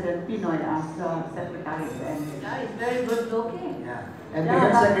ni President Pinoy as Secretary of Energy. Yeah, he's very good looking. Yeah. And the Yeah,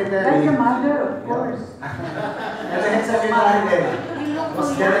 head secretary. that's the mother, of course. And the head secretary then You look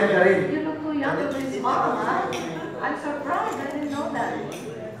was too General young. Douglas. You look too young to be his mom, huh? I'm surprised. I didn't know that.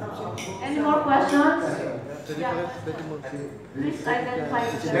 Any more questions? Yeah. Please identify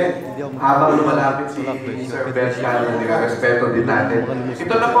yourself. Habang lumalapit si Sir Bengal, respeto din natin.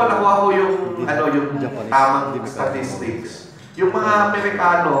 Ito na po, nakuha ko yung, yung tamang statistics. Yung mga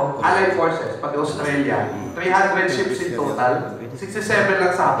Amerikano, Allied Forces, pati Australia, 300 ships in total, 67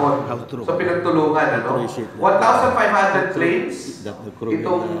 lang sa hapon. So pinagtulungan, 1,500 planes,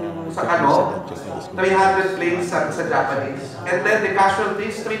 itong sa 300 planes sa Japanese. And then the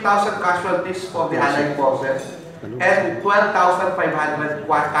casualties, 3,000 casualties for the Allied Forces, and 12,500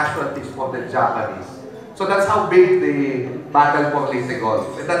 casualties for the Japanese. So that's how big the battle for Leyte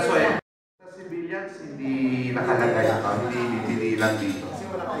Gulf. And that's why the civilians hindi nakalagay hindi lang dito.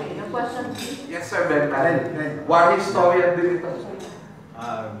 Okay, your question, please. Yes, Sir Ben. War historian din ito.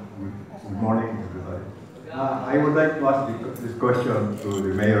 Good morning, everybody. I would like to ask this question to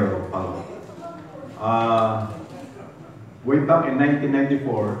the Mayor of Palo. Way back in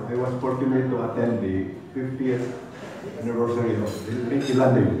 1994, I was fortunate to attend the 50th anniversary of Leyte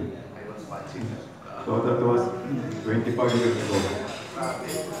Landing. I was watching that. So that was 25 years ago.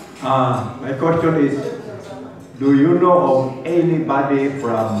 My question is, do you know of anybody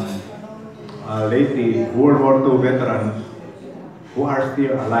from Leyte World War II veterans who are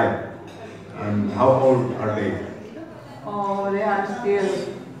still alive? And how old are they? Oh, there are still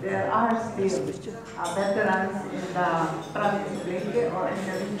veterans in the province of Leyte or in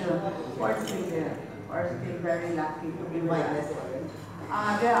the region who are still there, who are still very lucky to be with us.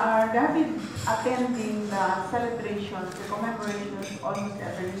 They have been attending the celebrations, the commemorations almost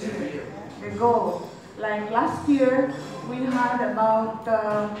every year. They go. Like last year, we had about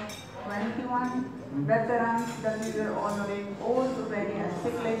 21 veterans that we were honoring, old already and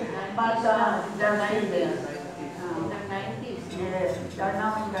sickly, but they're still there. In their 90s. Yes, they're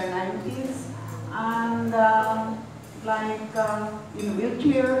now in their 90s, and in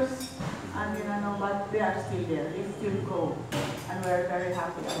wheelchairs, and but they are still there. They still go, and we're very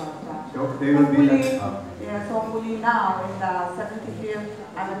happy about that. So they will be Yes, hopefully now in the 75th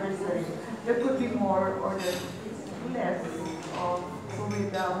anniversary, there could be more or less of who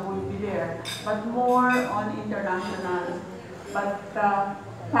will be there, but more on international, but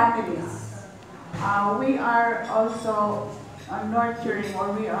families. We are also nurturing,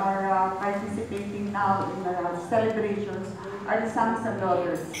 or we are participating now in the celebrations, are the sons and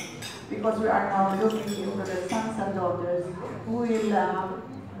daughters, because we are now looking into the sons and daughters who will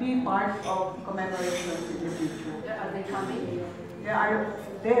be part of commemorations in the future. Are they coming? They are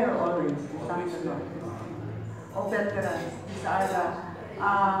there always, the sons and daughters of veterans. These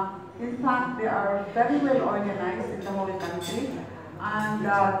are in fact, they are very well organized in the whole country, and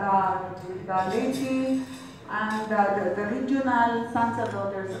the Leyte and the regional sons and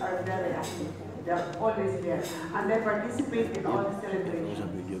daughters are very active. They are always there, and they participate in all the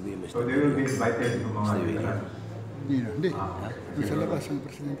celebrations. So they will be invited to mga veterans. Hindi. Sa labas ang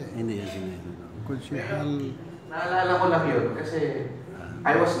presidente. Hindi yan sinabi. Konsehal. Naalala ko lang yun kasi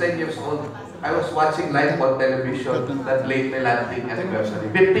I was 10 years old. I was watching live on television that Leyte Landing anniversary.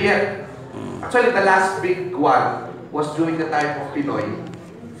 50th. Actually, the last big one was during the time of Pinoy.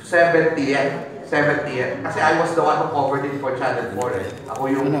 70th. Kasi I was the one who covered it for Channel 4. Ako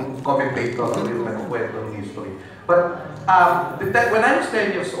yung commentator, ako yung nagkukwento ng history. But when I was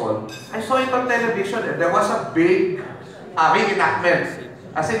 10 years old, I saw it on television. There was a big reenactment.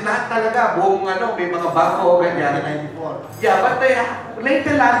 As in lahat talaga, buong may mga bangko, ganyan. Yeah, but the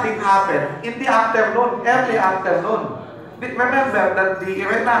Leyte Landing happened in the afternoon, early afternoon. Remember that the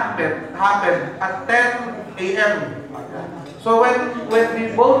reenactment happened at 10 a.m. So when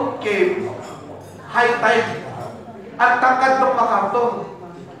the boat came, high tide, at tangkad ng MacArthur,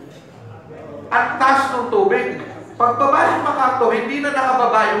 at taas ng tubig. Pagbaba yung MacArthur, hindi na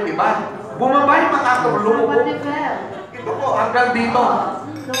nakababa yung iba. Bumaba yung MacArthur, lumubog. Ito po, hanggang dito.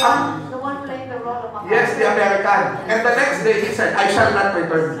 The one playing the role of Yes, the American. And the next day, he said, I shall not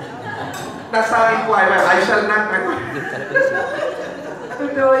return. Nasa inquirer, I shall not return.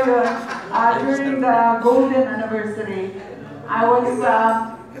 Totoo yun. During the golden anniversary, I was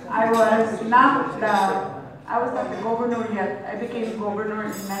not the governor yet. I became governor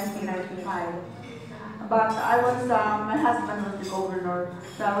in 1995. But my husband was the governor,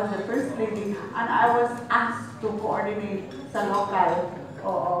 so I was the first lady, and I was asked to coordinate sa local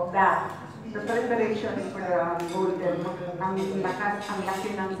of that. the preparation for the golden, ang laki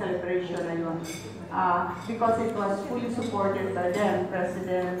ng celebration na yun. Because it was fully supported by then,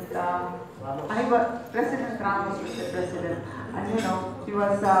 President Ramos was the president, and you know, he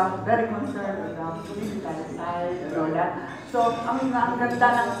was very concerned with the political side and all that. So, ang ganda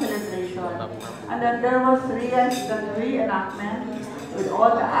ng celebration. And then there was the reenactment with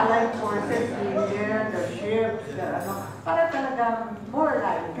all the allied forces being there, the ships, para talaga more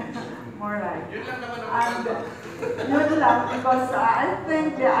like. And yun lang, because I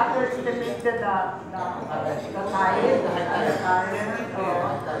think they underestimated the tide,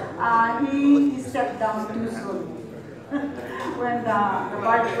 he stepped down too soon. When the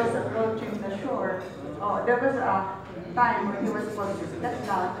barge was approaching the shore, there was a time when he was supposed to step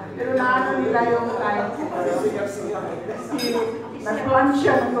down, pero naano nila yung tide nag-plunge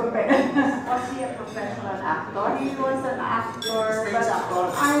siya ng papel. Was he a professional actor? He was an actor, but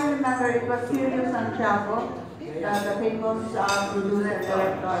I remember it was Xiao, the famous producer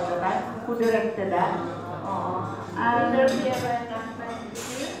director at the time, who directed that. Will there be a reenactment this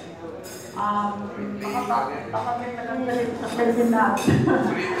year? Baka may nagagalit sa Pilipinas.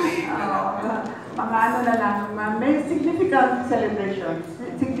 Mga ano na lang, may significant celebration,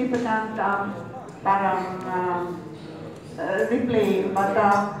 significant parang replay, but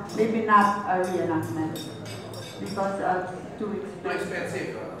maybe not a reenactment because too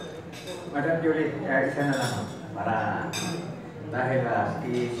expensive. Madam Julie, isa na lang para dahil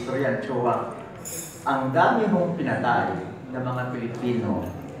si Historian Chua, ang dami mong pinatay ng mga Pilipino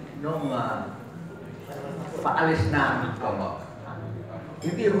nung paalis na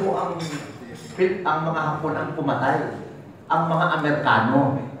hindi ho ang mga Hapon ang pumatay, ang mga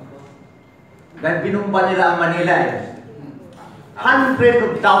Amerikano. Dahil binumba nila ang Manila hundreds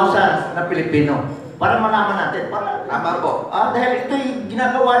of thousands na Pilipino. Para malaman natin. Tama po. Dahil ito'y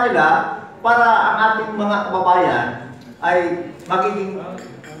ginagawa nila para ang ating mga kababayan ay magiging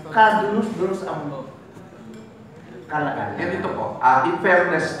kadunos-dunos ang kalagayan. Yan ito po. In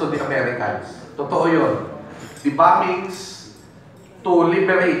fairness to the Americans, totoo yun. The bombings to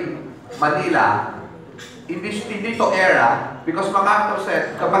liberate Manila in this era, because MacArthur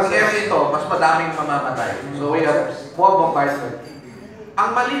said, kapag era ito, mas madaming mamamatay. So we have more bombardment. Ang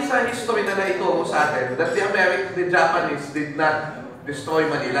mali sa history na naituro sa atin, that the Japanese did not destroy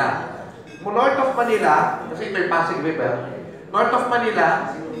Manila. North of Manila, kasi may Pasig River, north of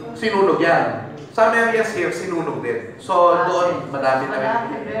Manila, sinunog yan. Some areas here, sinunog din. So doon, madami na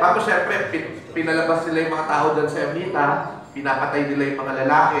rin. Tapos syempre, pinalabas nila yung mga tao dyan sa Ermita, pinapatay nila yung mga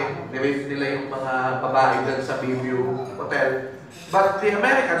lalaki, nirape nila yung mga babae dyan sa Bayview Hotel. But the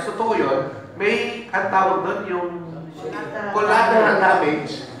Americans, totoo yun, may ang tawag doon yung collateral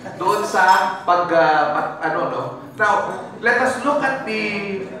damage doon sa Now, let us look at the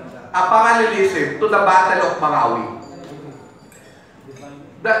parallelism to the Battle of Marawi.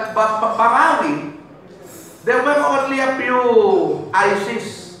 Marawi, there were only a few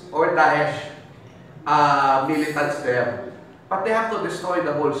ISIS or Daesh militants there. But they have to destroy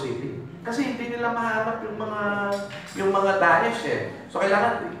the whole city. Kasi hindi nila mahanap yung mga Daesh So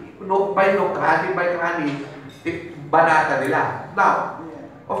kailangan by krani, banata nila. Now,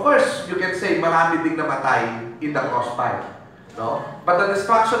 of course, you can say marami ding namatay in the crossfire. No? But the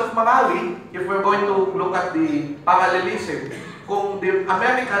destruction of Marawi, if we're going to look at the parallelism, kung the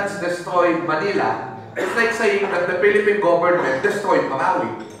Americans destroyed Manila, it's like saying that the Philippine government destroyed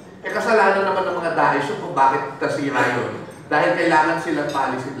Marawi. Kasalanan naman ng mga Daesh kung bakit nasira yun. Dahil kailangan silang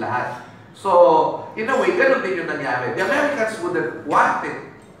paalisin lahat. So, in a way, ganun din yung nangyari. The Americans wouldn't want it,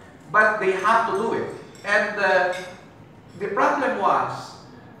 but they have to do it. And the problem was,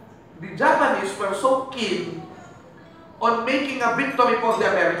 the Japanese were so keen on making a victory for the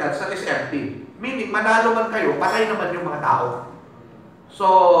Americans that is empty. Meaning, manalo man kayo, patay naman yung mga tao. So,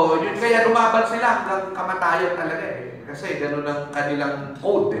 yun kaya lumaban sila hanggang kamatayan talaga Kasi ganun ang kanilang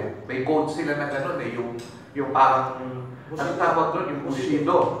code May code sila na ganun yung parang, ano tawag doon? Yung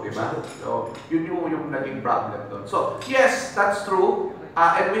Bushido, di ba? So, yun yung naging problem doon. So, yes, that's true.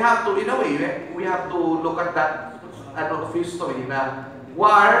 And we have to, in a way, we have to look at that of history na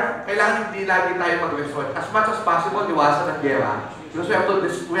war, kailangan hindi lagi tayo mag-resort. As much as possible, iwasan ng gera. Because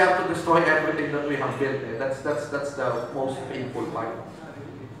we have to destroy everything that we have built. That's the most painful part.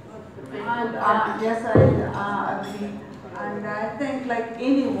 And yes, I agree. And I think like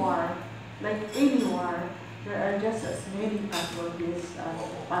any war, there are just as many casualties as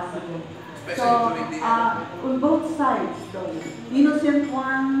possible. So, on both sides, the innocent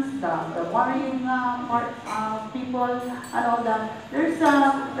ones, the worrying people, and all that,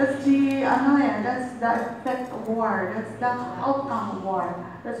 that's the effect of war, that's the outcome of war.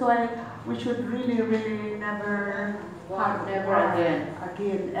 That's why we should really, really never War never again.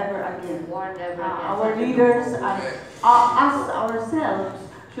 Ever again. War never again. Our leaders and us ourselves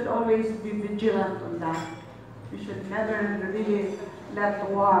should always be vigilant on that. We should never really let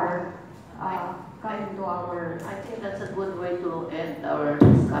the war come into our... I think that's a good way to end our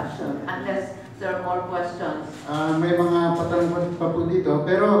discussion, unless there are more questions. May mga patanong pa po dito,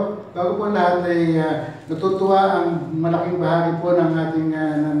 pero bago po lahat ay natutuwa ang malaking bahagi po ng ating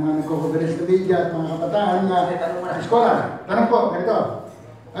ng mga nagko-coverage na media at mga kabataan na eskola. Tanong po, ganito.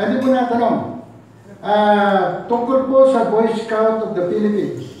 Hindi po na tanong. Tungkol po sa Boy Scout of the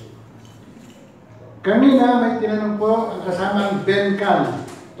Philippines. Kanina may tinanong po ang kasamang Ben Cal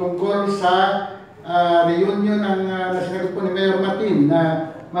tungkol sa reunion ng nasinagot po ni Mayor Matin na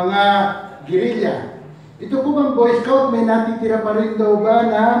mga guerrilla. Ito po bang Boy Scout, may natitira pa rin daw ba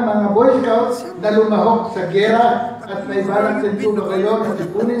na mga Boy Scouts na lumahok sa gera at may balak din po na kayo na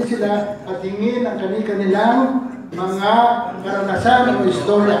tipunin sila at hingin ang kanilang mga karanasan o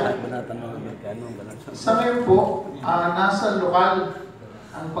istorya? Sa ngayon po, nasa lokal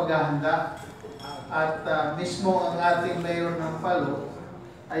ang paghahanda at mismo ang ating Mayor ng Palo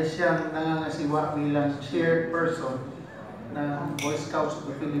ay siyang nangangasiwa bilang chairperson ng Boy Scouts of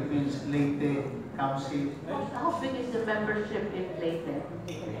the Philippines Leyte Council. How big is the membership in Leyte?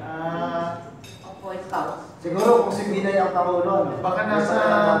 Of Boy Scouts? Siguro kung si Binay ang Pangulo, baka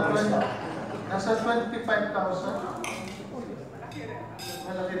nasa 25,000.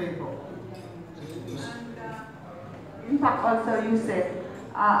 Malaki rin po. In fact, also Usec,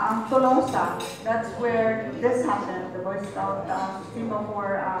 ang Tolosa, that's where this happened, the Boy Scout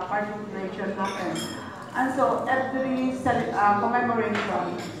Semaphore participation happened. And so every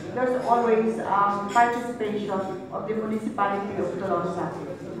commemoration, there's always participation of the municipality of Tolosa.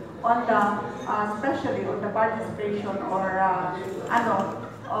 On the, especially on the participation or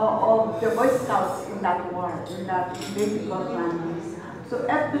of the Boy Scouts in that war, in that Leyte Landing. So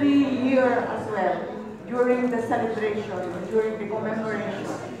every year as well, during the celebration, during the commemoration,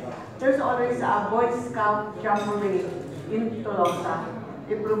 there's always a Boy Scout jamboree in Tolosa,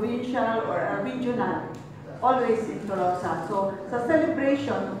 a provincial or a regional, always in Tolosa. So, sa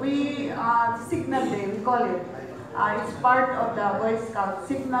celebration, we, Signal Day, we call it, it's part of the Boy Scout.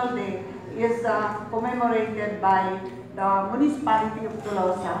 Signal Day is commemorated by the municipality of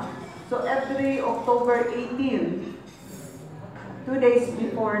Tolosa. So, every October 18, 2 days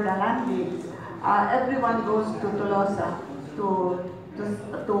before the landing, everyone goes to Tolosa to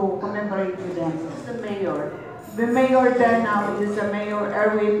commemorate with them. Who's the mayor? The mayor there now is the Mayor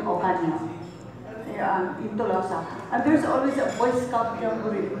Erwin Ocana in Tolosa. And there's always a Boy Scout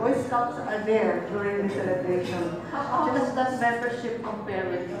jamboree. Boy Scouts are there during the celebration. How does that membership compare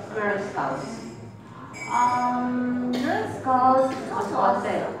with Girl Scouts? Girl Scouts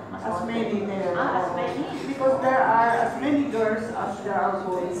also as many there. As many? Because there are as many girls as there are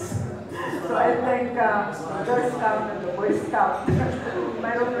boys. So I think Girl Scout and the Boy Scout,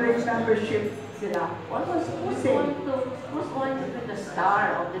 mayroon rin membership sila. Who's going to be the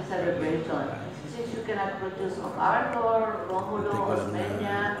star of the celebration? Since you cannot produce MacArthur, Romulo,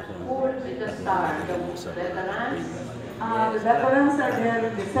 Osmeña, who will be the star? The veterans? The veterans are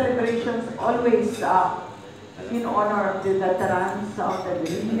there. The celebrations always in honor of the veterans of the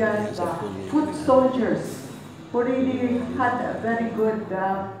guerrillas, the foot soldiers, who really had a very good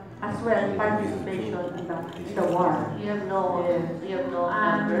as well participation in the war. You have no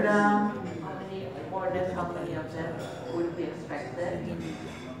numbers. How many of them would be expected?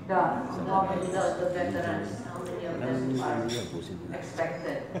 The veterans, how many of them are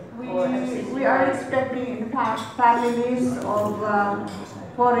expected? We are expecting, in fact, families of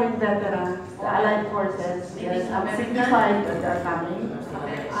foreign veterans, the Allied Forces, signified that they are coming.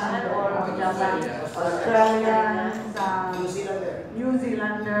 Or Japanese? Australians, New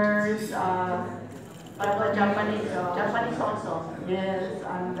Zealanders, Japanese also. Yes,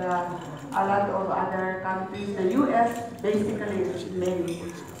 and a lot of other countries. The US basically is many.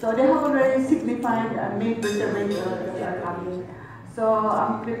 So they have already signified and made reservations that they are coming. So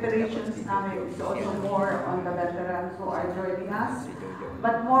preparations namin is also more on the veterans who are joining us,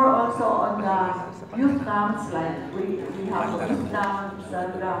 but more also on the youth camps, like we have youth camps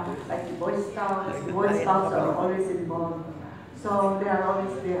and like the Boy Scouts. The Boy Scouts are always involved. So they are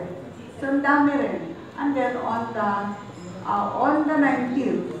always there. So ang dami rin. And then on the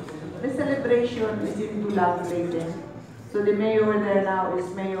 19th, the celebration is in Dulag, Leyte. So the mayor there now is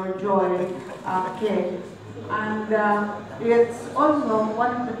Mayor Joy K. And it's also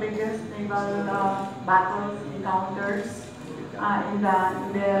one of the biggest naval battles encounters in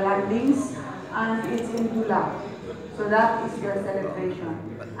the landings, and it's in Dulag. So So that is your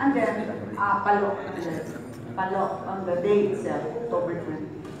celebration. And then, Palo on the day itself, October 20.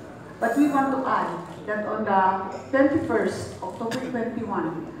 But we want to add that on the 21st, October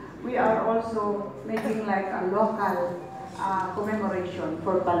 21, we are also making like a local commemoration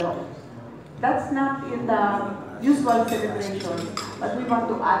for Palo. That's not in the usual celebration, but we want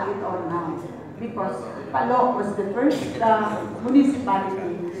to add it on now. Because Palo was the first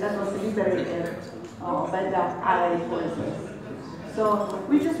municipality that was liberated by the Allied forces. So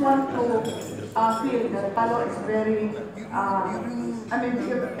we just want to feel that Palo is very,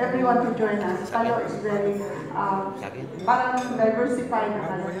 if everyone to join us, Palo is very parang diversified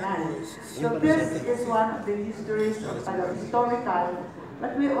na Palo. So this is one of the histories of Palo, historical,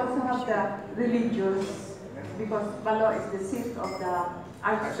 but we also have the religious, because Palo is the seat of the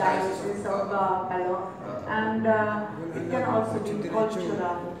Archdiocese of Palo, and it can also be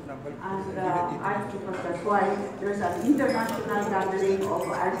cultural and arts, because that's why there's an international gathering of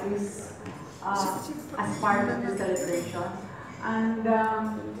artists as part of the celebration. And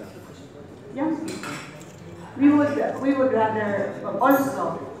young people, we would rather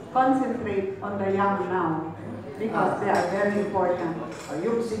also concentrate on the young now, because they are very important.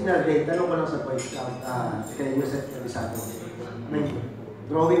 Yung signal day, tanong ko lang sa Boy Scout, kay Usec Avisado.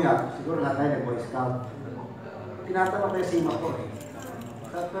 Growing up, siguro lahat tayo nag-Boy Scout. Tinatanong ko yung sima ko.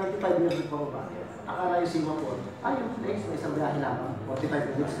 Sa 25 years before ba, akala yung sima ko, yung place, may isang biyahe lamang,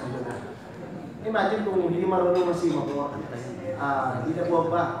 45 minutes nandun na. Imagine kung hindi marunong ang sima ko, hindi na buwag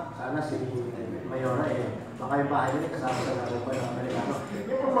ba? Sana si Mayora baka yung bahay niya kasama sa narupa ng Amerikano.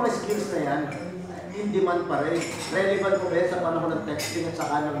 Yung mga skills na yan, in demand pa rin. Relevant po rin sa panahon ng texting at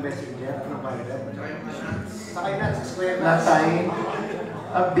saka ng messenger. Ano ba rin? Sakay na, sa square na.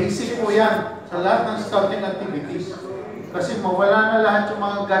 Basic po yan sa lahat ng scouting activities. Kasi mawala na lahat yung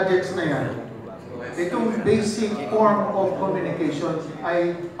mga gadgets na yan. Itong basic form of communication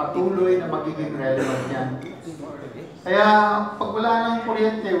ay patuloy na magiging relevant yan. Kaya pag wala ng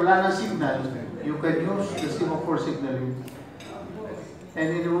kuryente, wala ng signal, you can use the semaphore signaling.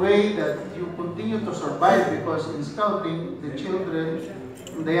 And in a way that you continue to survive, because in scouting, the children,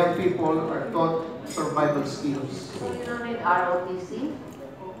 the young people are taught survival skills. So you don't need ROTC?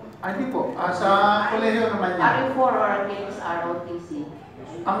 Hindi po. Sa kolehiyo naman yan. Are you for or against ROTC?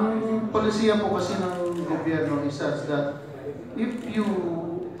 Ang polisiya po kasi ng gobyerno is such that if you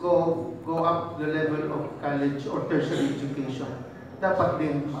go up the level of college or tertiary education, dapat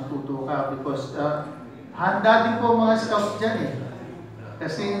din matuto ka, because handa din po mga scouts dyan eh.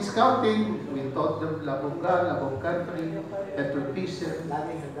 Kasi in scouting, we taught them love of God, love of country, patriotism,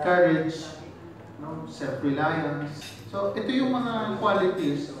 courage, self-reliance. So ito yung mga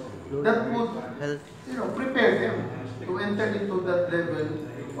qualities that would prepare them to enter into that level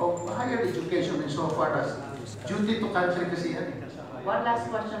of higher education insofar as duty to country kasi yan. One last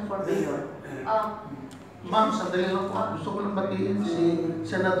question for Mayor. Ma'am, sandali lang po. Gusto ko lang batiin si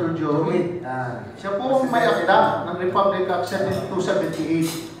Senator Joey. Siya po ang may akda ng Republic Act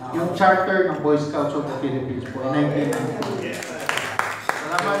 7278, yung charter ng Boy Scouts of the Philippines po, in 1992.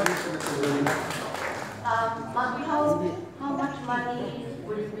 Salamat, Senator Joey. Ma'am, how much money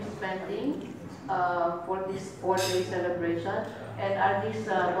will you be spending for this 4-day celebration? And are these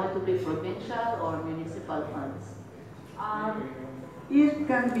going to be provincial or municipal funds? It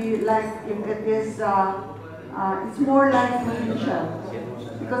can be like, if it is, it's more like provincial,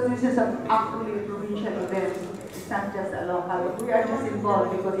 because this is actually a provincial event. It's not just a local. We are just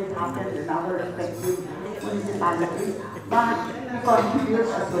involved because it happens in our respective municipalities. But we contribute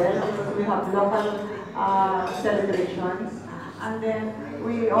as well because we have local celebrations. And then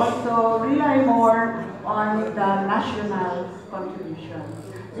we also rely more on the national contribution.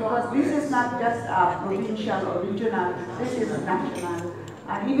 Because this is not just provincial or regional, this is national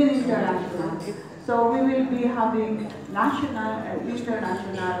and even international. So we will be having national and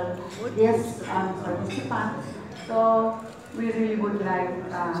international guests and participants. So we really would like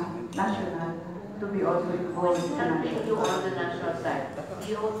national to be also involved. What can they do on the national side?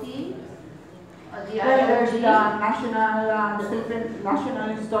 DOT? There's the the Philippine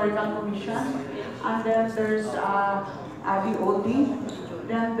National Historical Commission, and then there's DOT.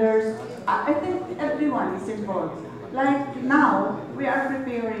 Then there's, I think everyone is involved. Like now, we are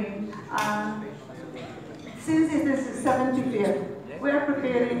preparing, since it is 75th, we are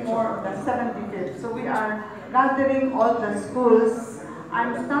preparing more of the 75th. So we are gathering all the schools.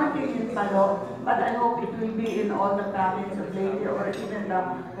 I'm starting in Palo, but I hope it will be in all the province of Leyte or even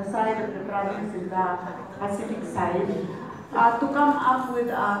the side of the province in the Pacific side, to come up with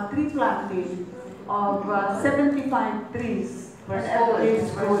a tree planting of 75 trees. For every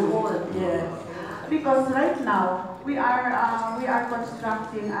school, yes. Because right now, we are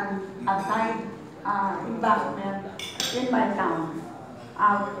constructing a side embankment in my town.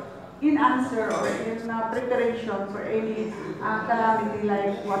 In answer or in preparation for any calamity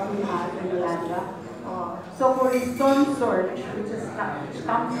like what we had in Yolanda. So for the storm surge, which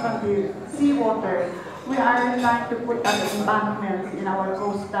comes from the seawater, we are trying to put an embankment in our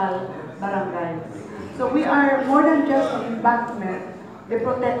coastal barangays. So we are more than just the embankment, the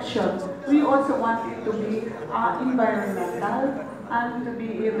protection. We also want it to be environmental and to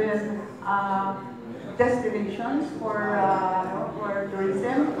be even destinations for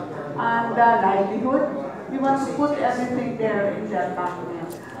tourism and livelihood. We want to put everything there in the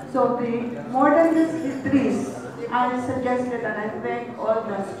embankment. So more than just the trees, I suggested, and I think all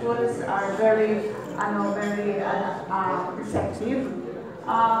the schools are very receptive.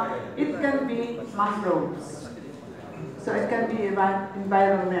 It can be mangroves. So it can be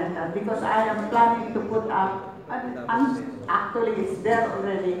environmental, because I am planning to put up, and actually it's there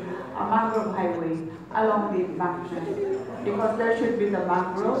already, a mangrove highway along the embankment. Because there should be the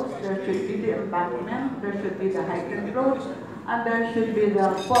mangroves, there should be the embankment, there should be the hiking roads, and there should be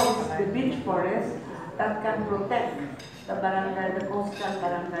the forest, the beach forest, that can protect the barangay, the coastal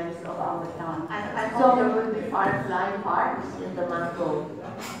barangays of our town. I hope there will be firefly parks in the mangrove.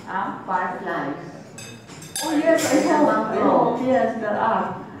 Fireflies. Oh yes, I hope. Yes, there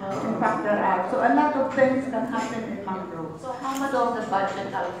are. In fact, there are. So a lot of things can happen in mangrove. So how much is the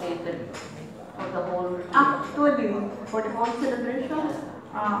budget allocated for the whole? Actually, for the whole celebration,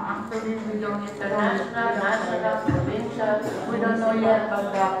 actually we don't International, national, provincial. We don't know yet, but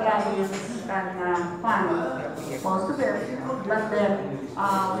the province can fund most of it. But then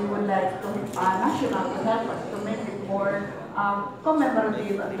we would like to national to help us to make it more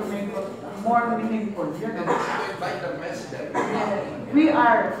commemorative and to make it more meaningful. You know? We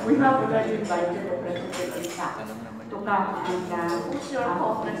have already invited the president in fact to come and Who's your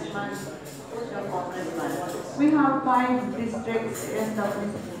congressman? we have 5 districts in the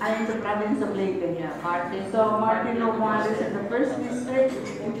province of Leyte. Yeah, Martin. So Martin is in the 1st district,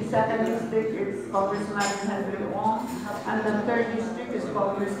 in the 2nd district is Congressman Henry Wong, and the 3rd district is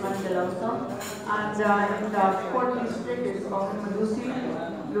Congressman Deloso, and in the 4th district is Congressman Lucy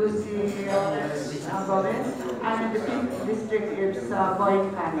Gomez, and in the 5th district is Boy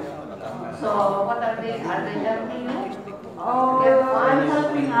Khan. So what are they helping you? Oh, I'm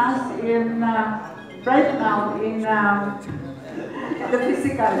helping us in right now in the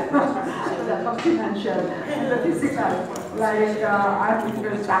physical, the financial, and the physical, like art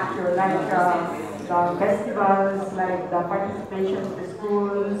infrastructure, like the festivals, like the participation of the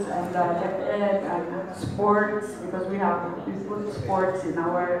schools and the FED and sports, because we put sports in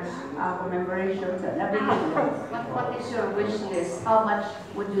our commemorations and everything else. What is your wish list? How much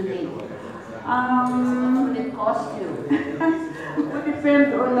would you need? What would it cost you? It would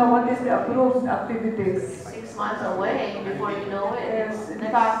depend on what is the approved activities. 6 months away before you know it. Yes, in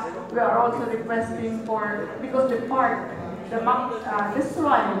fact, we are also requesting for, because the park, the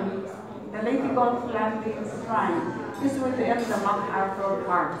shrine, the Leyte Landing shrine, is within the MacArthur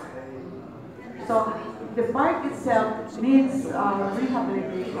Park. So the park itself needs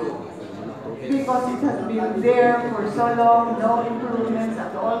rehabilitation, because it has been there for so long, no improvements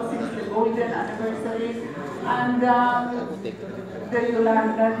at all since the golden anniversary, and the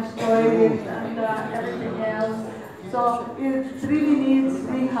Yolanda destroyed it and everything else. So it really needs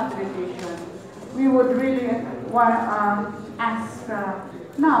rehabilitation. We would really ask,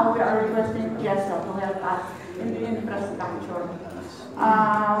 now we are requesting Xiao to help us in the infrastructure.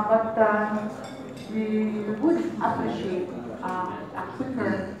 But we would appreciate a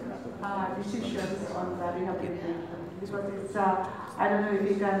quicker decisions on the rehabilitation, because it's, I don't know if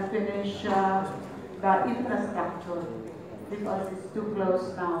we can finish the infrastructure, because it's too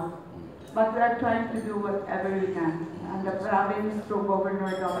close now. But we are trying to do whatever we can, and the province through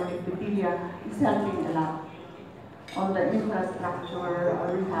Governor Dominic Petilla is helping a lot on the infrastructure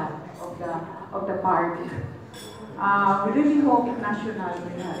rehab of the park. We really hope national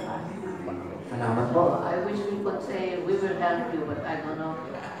will help us. I wish we could say we will help you, but I don't know.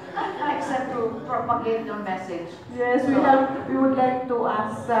 Except to propagate your message. Yes, we would like to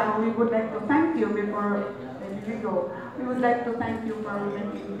ask, we would like to thank you before we go. We would like to thank you for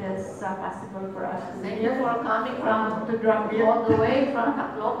making this possible for us. Thank you for coming from to drop it all the way from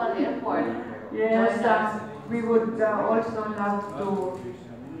local airport. Yes, we would also love to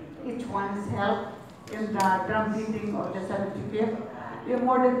each one's help in the drum beating of the 75th.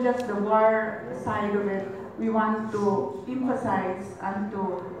 More than just the war side of it, we want to emphasize and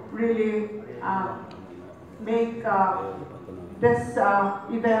to really make this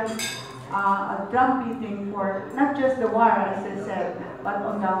event a drum beating for not just the war, as I said, but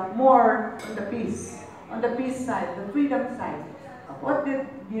on the peace side, the freedom side. What did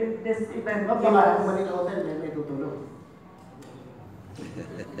this event give us? Manila Hotel, may tutulog.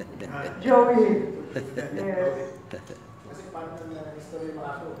 Joey. Yes.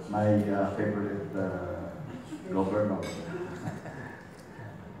 My favorite governor,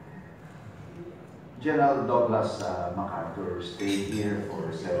 General Douglas Mcarthur, stayed here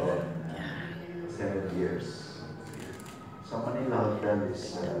for seven years. So Manila Hotel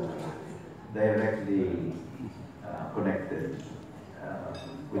is directly connected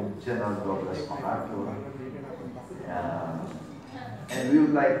with General Douglas Mcarthur. And we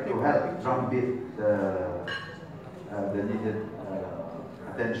would like to help drumbeat the needed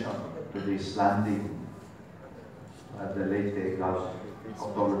attention to this landing at the Leyte Gulf,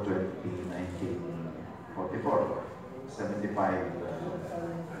 October 20, 1944, 75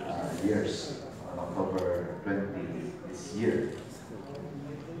 years on October 20 this year.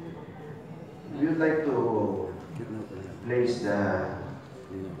 We would like to place the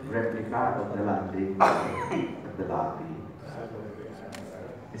replica of the landing at the lobby.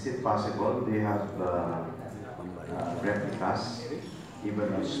 Is it possible? Do you have replicas,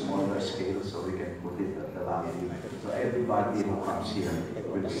 even on smaller scale, so we can put it at the lobby? So everybody who comes here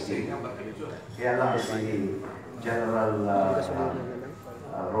will see. Kaya si General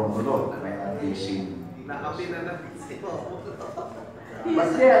Romulo may seen.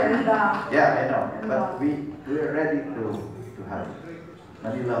 He's there in the... Yeah, I know. But we are ready to have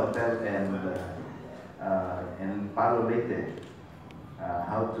Manila Hotel and Palo Leyte.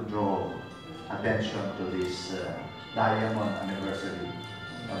 How to draw attention to this diamond anniversary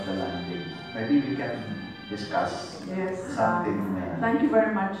of the landing. Maybe we can discuss something. Thank you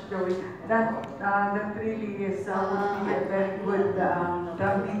very much, Joey. That really is would be a very good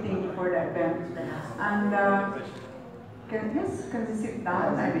drum beating for the event. And can you sit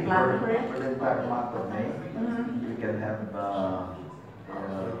down and plan for it? For the entire month of May, we can have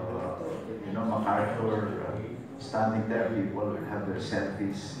MacArthur standing there. People have their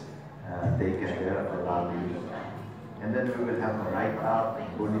selfies taken there at the lobby. And then we will have a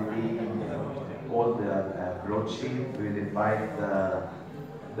write-up, bulletin, all the broadsheet. We'll invite the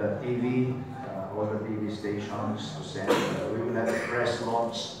TV, all the TV stations to send. We will have a press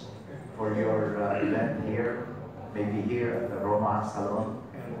launch for your event here, maybe here at the Roma Salon,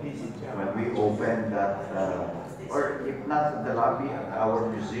 when we open that, or if not at the lobby, at our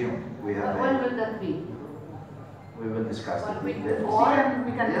museum. We have when will that be? We will discuss it. We can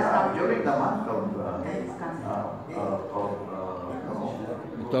discuss during the month of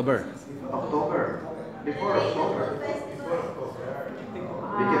October. Before October.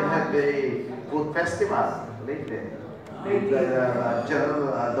 We can have a food festival later.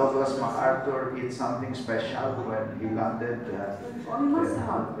 General Douglas MacArthur eat something special when he landed.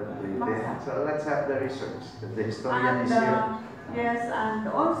 So let's have the research. The historian is here. Yes, and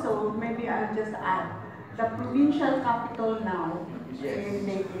also maybe I'll just add. The provincial capital now in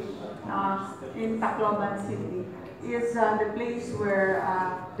Leyte, in Tacloban City, is the place where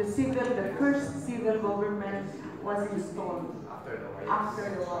the first civil government was installed after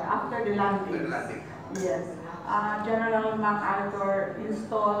the landing. Yes, General MacArthur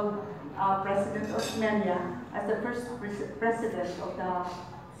installed President Osmeña as the first president of the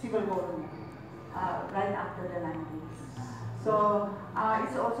civil government right after the landing. So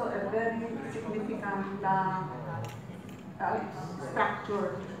it's also a very significant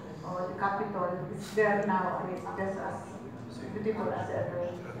structure, or the capital is there now, and it's just as beautiful as ever.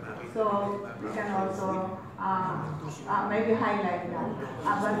 So we can also maybe highlight that.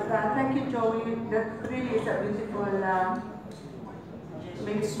 But thank you, Joey. That really is a beautiful,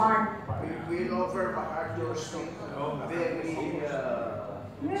 maybe smart. We offer MacArthur's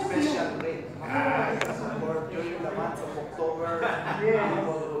very special rate. For during the month of October,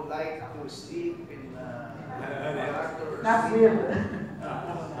 people would like to sleep in MacArthur's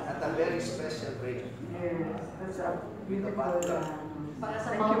at a very special rate. Yes, that's a beautiful. Para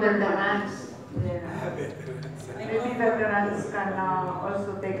sa mga veterans. Maybe veterans can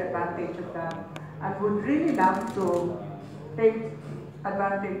also take advantage of that. I would really love to take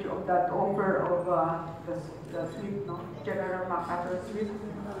advantage of that offer of the suite, no? General MacArthur suite.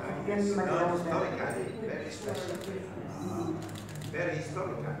 Again, Manila Hotel. Very special. Very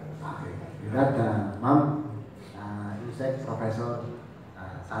historical. Okay. With that, Ma'am, Usec, Professor,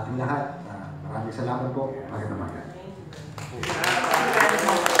 sa ating lahat, maraming salamat po. Magandang umaga.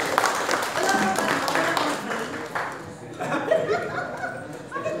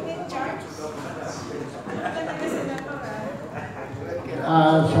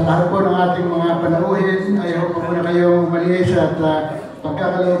 Sa lahat po ng ating mga panauhin, ayaw po muna kayong umalis at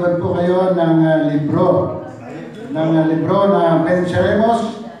pagkakalooban po kayo ng libro na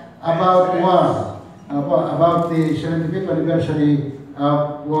Venceremos about war, about the 75th anniversary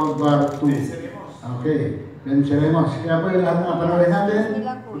of World War II. Okay, Venceremos. Kaya po yung lahat ng panauhin natin,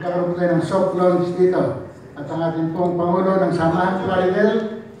 magkakaroon po tayo ng soft launch dito. At ang ating pong Pangulo ng Samahan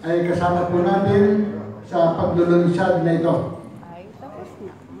Ariel ay kasama po natin sa paglulunsad na ito.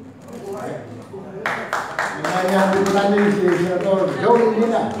 Nangyayari po natin si Senator Joey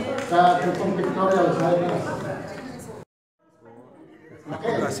Lina sa itong pictorial sa itas.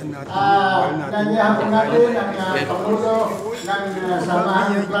 Okay. Nangyayari po natin ang Pangulo ng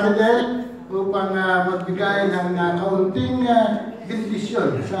Samahan Ariel upang magbigay ng kaunting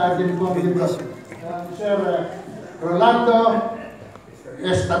bendisyon sa ating pong libro. Sir Rolando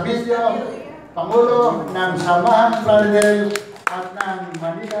Estabillo, Pangulo ng Samahan Ariel at ng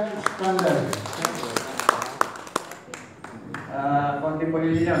Manila Standard. Konti po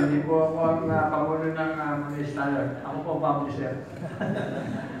nilinaw, hindi po ako ang Pangulo ng Manila Standard. Ako po publisher.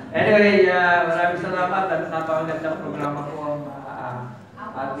 Anyway, maraming salamat at napakagandang programa po ang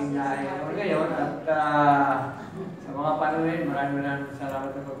ating ngayon. At sa mga panuhin, maraming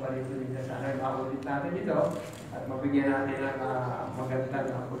salamat at pagpalituloy na sana maulit natin ito at mabigyan natin ng magandang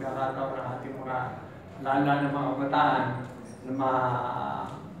pagkakataon ng ating mga lala ng mga kabataan na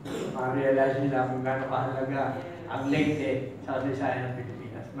ma-realize nila kung gaano kahalaga ang Leyte sa kasaysayan ng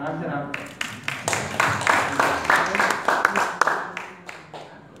Pilipinas. Maraming salamat.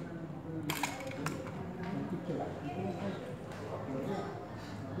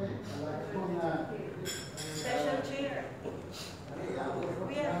 Special chair.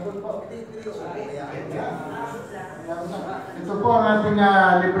 Ito po ang ating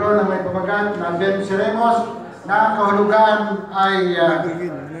libro na may pamagat na Venceremos na kahulugan ay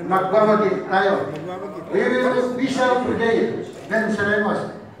magbabagi tayo. We shall prevail.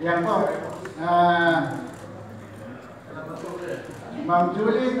 Venceremos. Yan po. Ma'am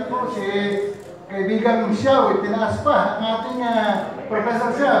Julie, ako si kaibigang Xiao, itinaas pa ang ating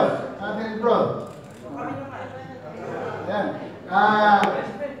Professor Xiao, ating libro. Yan.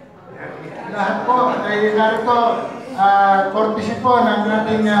 Lahat po ay narito courtesy po ng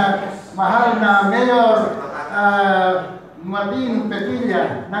ating mahal na Mayor Matin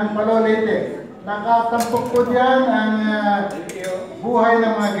Petilla ng Palo, Leyte. Nakatampok po diyan ang buhay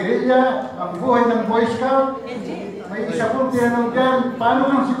ng mga guerrilla, ang buhay ng Boy Scout. May isa pong tinanong dyan, paano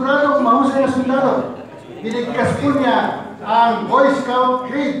kang sigurado mahusay na sundalo? Binigkas po niya ang Boy Scout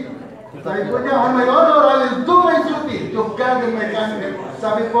Creed. Sabi po niya, on my honor, I will do my duty to guard my country.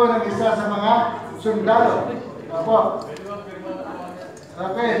 Sabi po ng isa sa mga sundalo. Apo.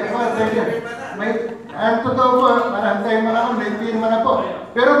 Okay, thank you. Ang totoo po, parang tayo marami, may pirma na po.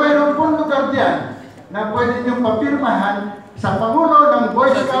 Pero mayroon pong lugar diyan na pwede niyong papirmahan sa Pangulo ng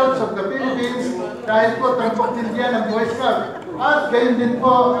Boy Scouts of the Philippines dahil po tampok din diyan ang Boy Scout. At gayon din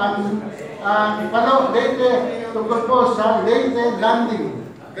po ang Palo, Leyte, tungkol po sa Leyte Landing.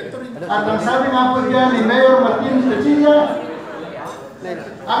 At ang sabi nga po diyan ni Mayor Matin Petilla,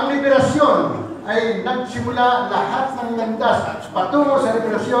 ang liberasyon ay nagsimula lahat ng landas patungo sa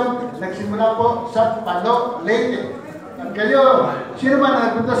liberasyon, nagsimula po sa Palo, Leyte. At kayo, sino man na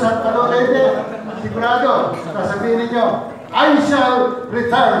nagpunta sa Palo, Leyte, sigurado, sasabihin ninyo, I shall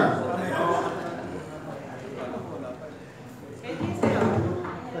return.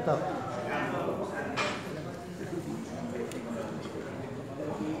 Ito.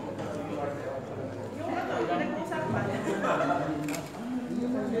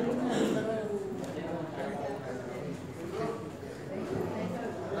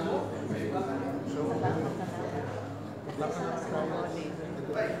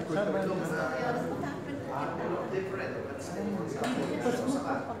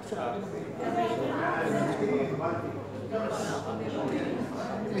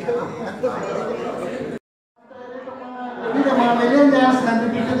 Mga millennials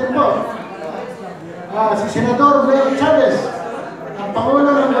nandito din po. Si Senador Wendel ang Pangulo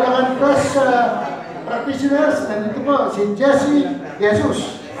ng Bulacan Press Practitioners, nandito po. Si Jesse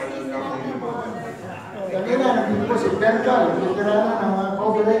Jesus. Kanina, nandito po si Bercal, veterano ng mga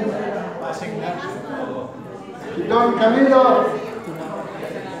Coverage. Si Don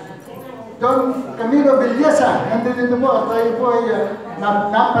Camilo Villesa, nandito po. At tayo po ay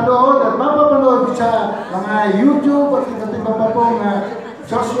napanood at mapapanood sa mga YouTube at iba't iba pa pong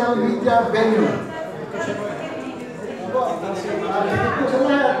social media venue. Dito sa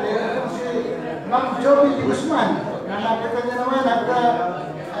lahat, si Ma'am Joey Guzman, na nakita niya naman at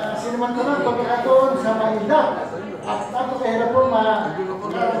sinimantala pagkakataon sa Manila. At napakahirap po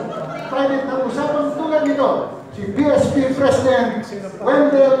private na usapang tulad nito, si PSP President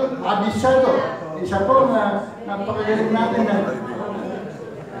Wendel Avisado. Isa po na napakagaling natin na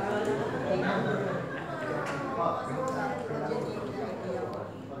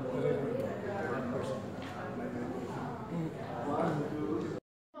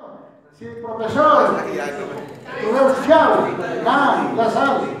si Professir Xiao ng Daza.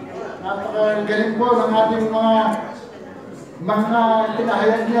 Napakagaling po ng ating mga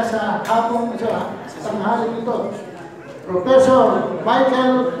tinahayag niya sa hapong sa tanghali ito. Professor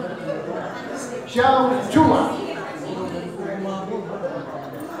Michael Xiao Chua.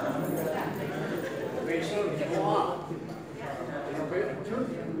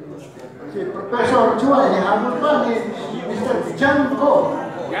 Si Professor Chua, ihabol pa ni Mr. Janko.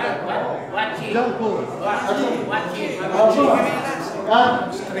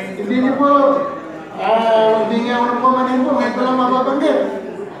 Hindi niyo po, hindi nga ako ng pamanin po, ngayon ko lang mababanggit.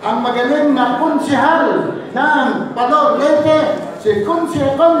 Ang magaling na konsehal ng Palo, Leyte, si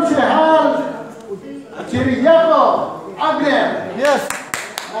konsehal Siriaco Agner. Yes!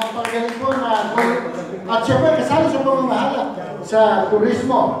 Ang magaling po na, at siyempre kasali sa pamamahala sa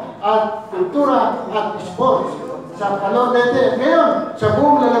turismo at kultura at sports sa Palo, Leyte. Ngayon, sa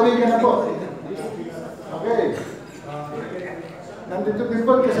buong lalawigan na po. Okay. Nandito din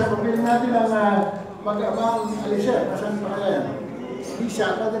po kasi pagpili natin ang mag-abang alisya. Nasaan pa kaya?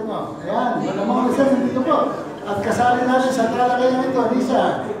 Lisa, natin mo. Ayan, mag-abang alisya nandito po. At kasali natin sa talakayan ito,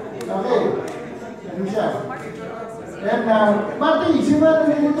 Lisa. Okay. Lisa. Ayan, Matin, si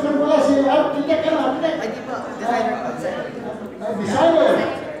Matin dito ka pala, si architect ka na, architect. Ay, di po, designer po. Designer.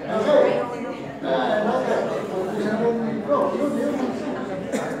 Okay.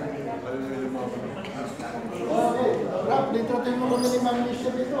 Okay, rap, dito tayo mo kung nalimang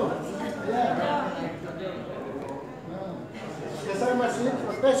mission dito. Ayan. Kasama si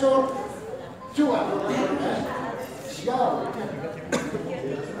Professor Chua. Xiao.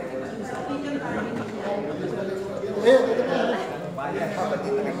 Ito ka.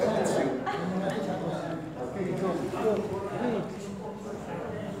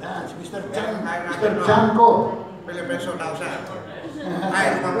 Si Mr. Janko. Philippine daw siya.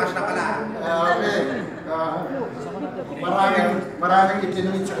 Ay, lumakas na pala. Okay. Maraming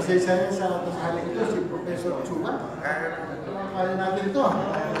itinunit sa kasaysayan sa tanghali ito, si Professor Chua. Kaya natin ito.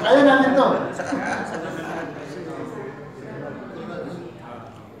 Kaya natin ito.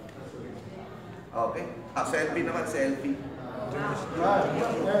 Okay. Selfie naman, selfie.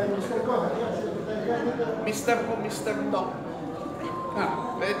 Mr. ko, Mr. Tok.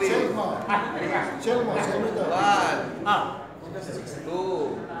 Ready? Shell mo ito. 1, 2.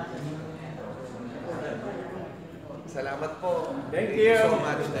 Salamat po. Thank you so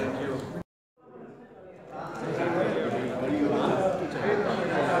much. Thank you.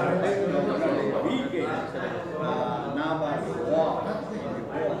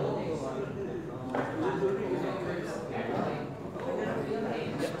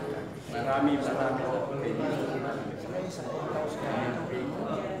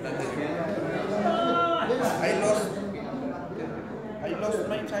 I lost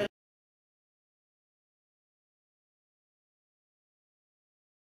my child.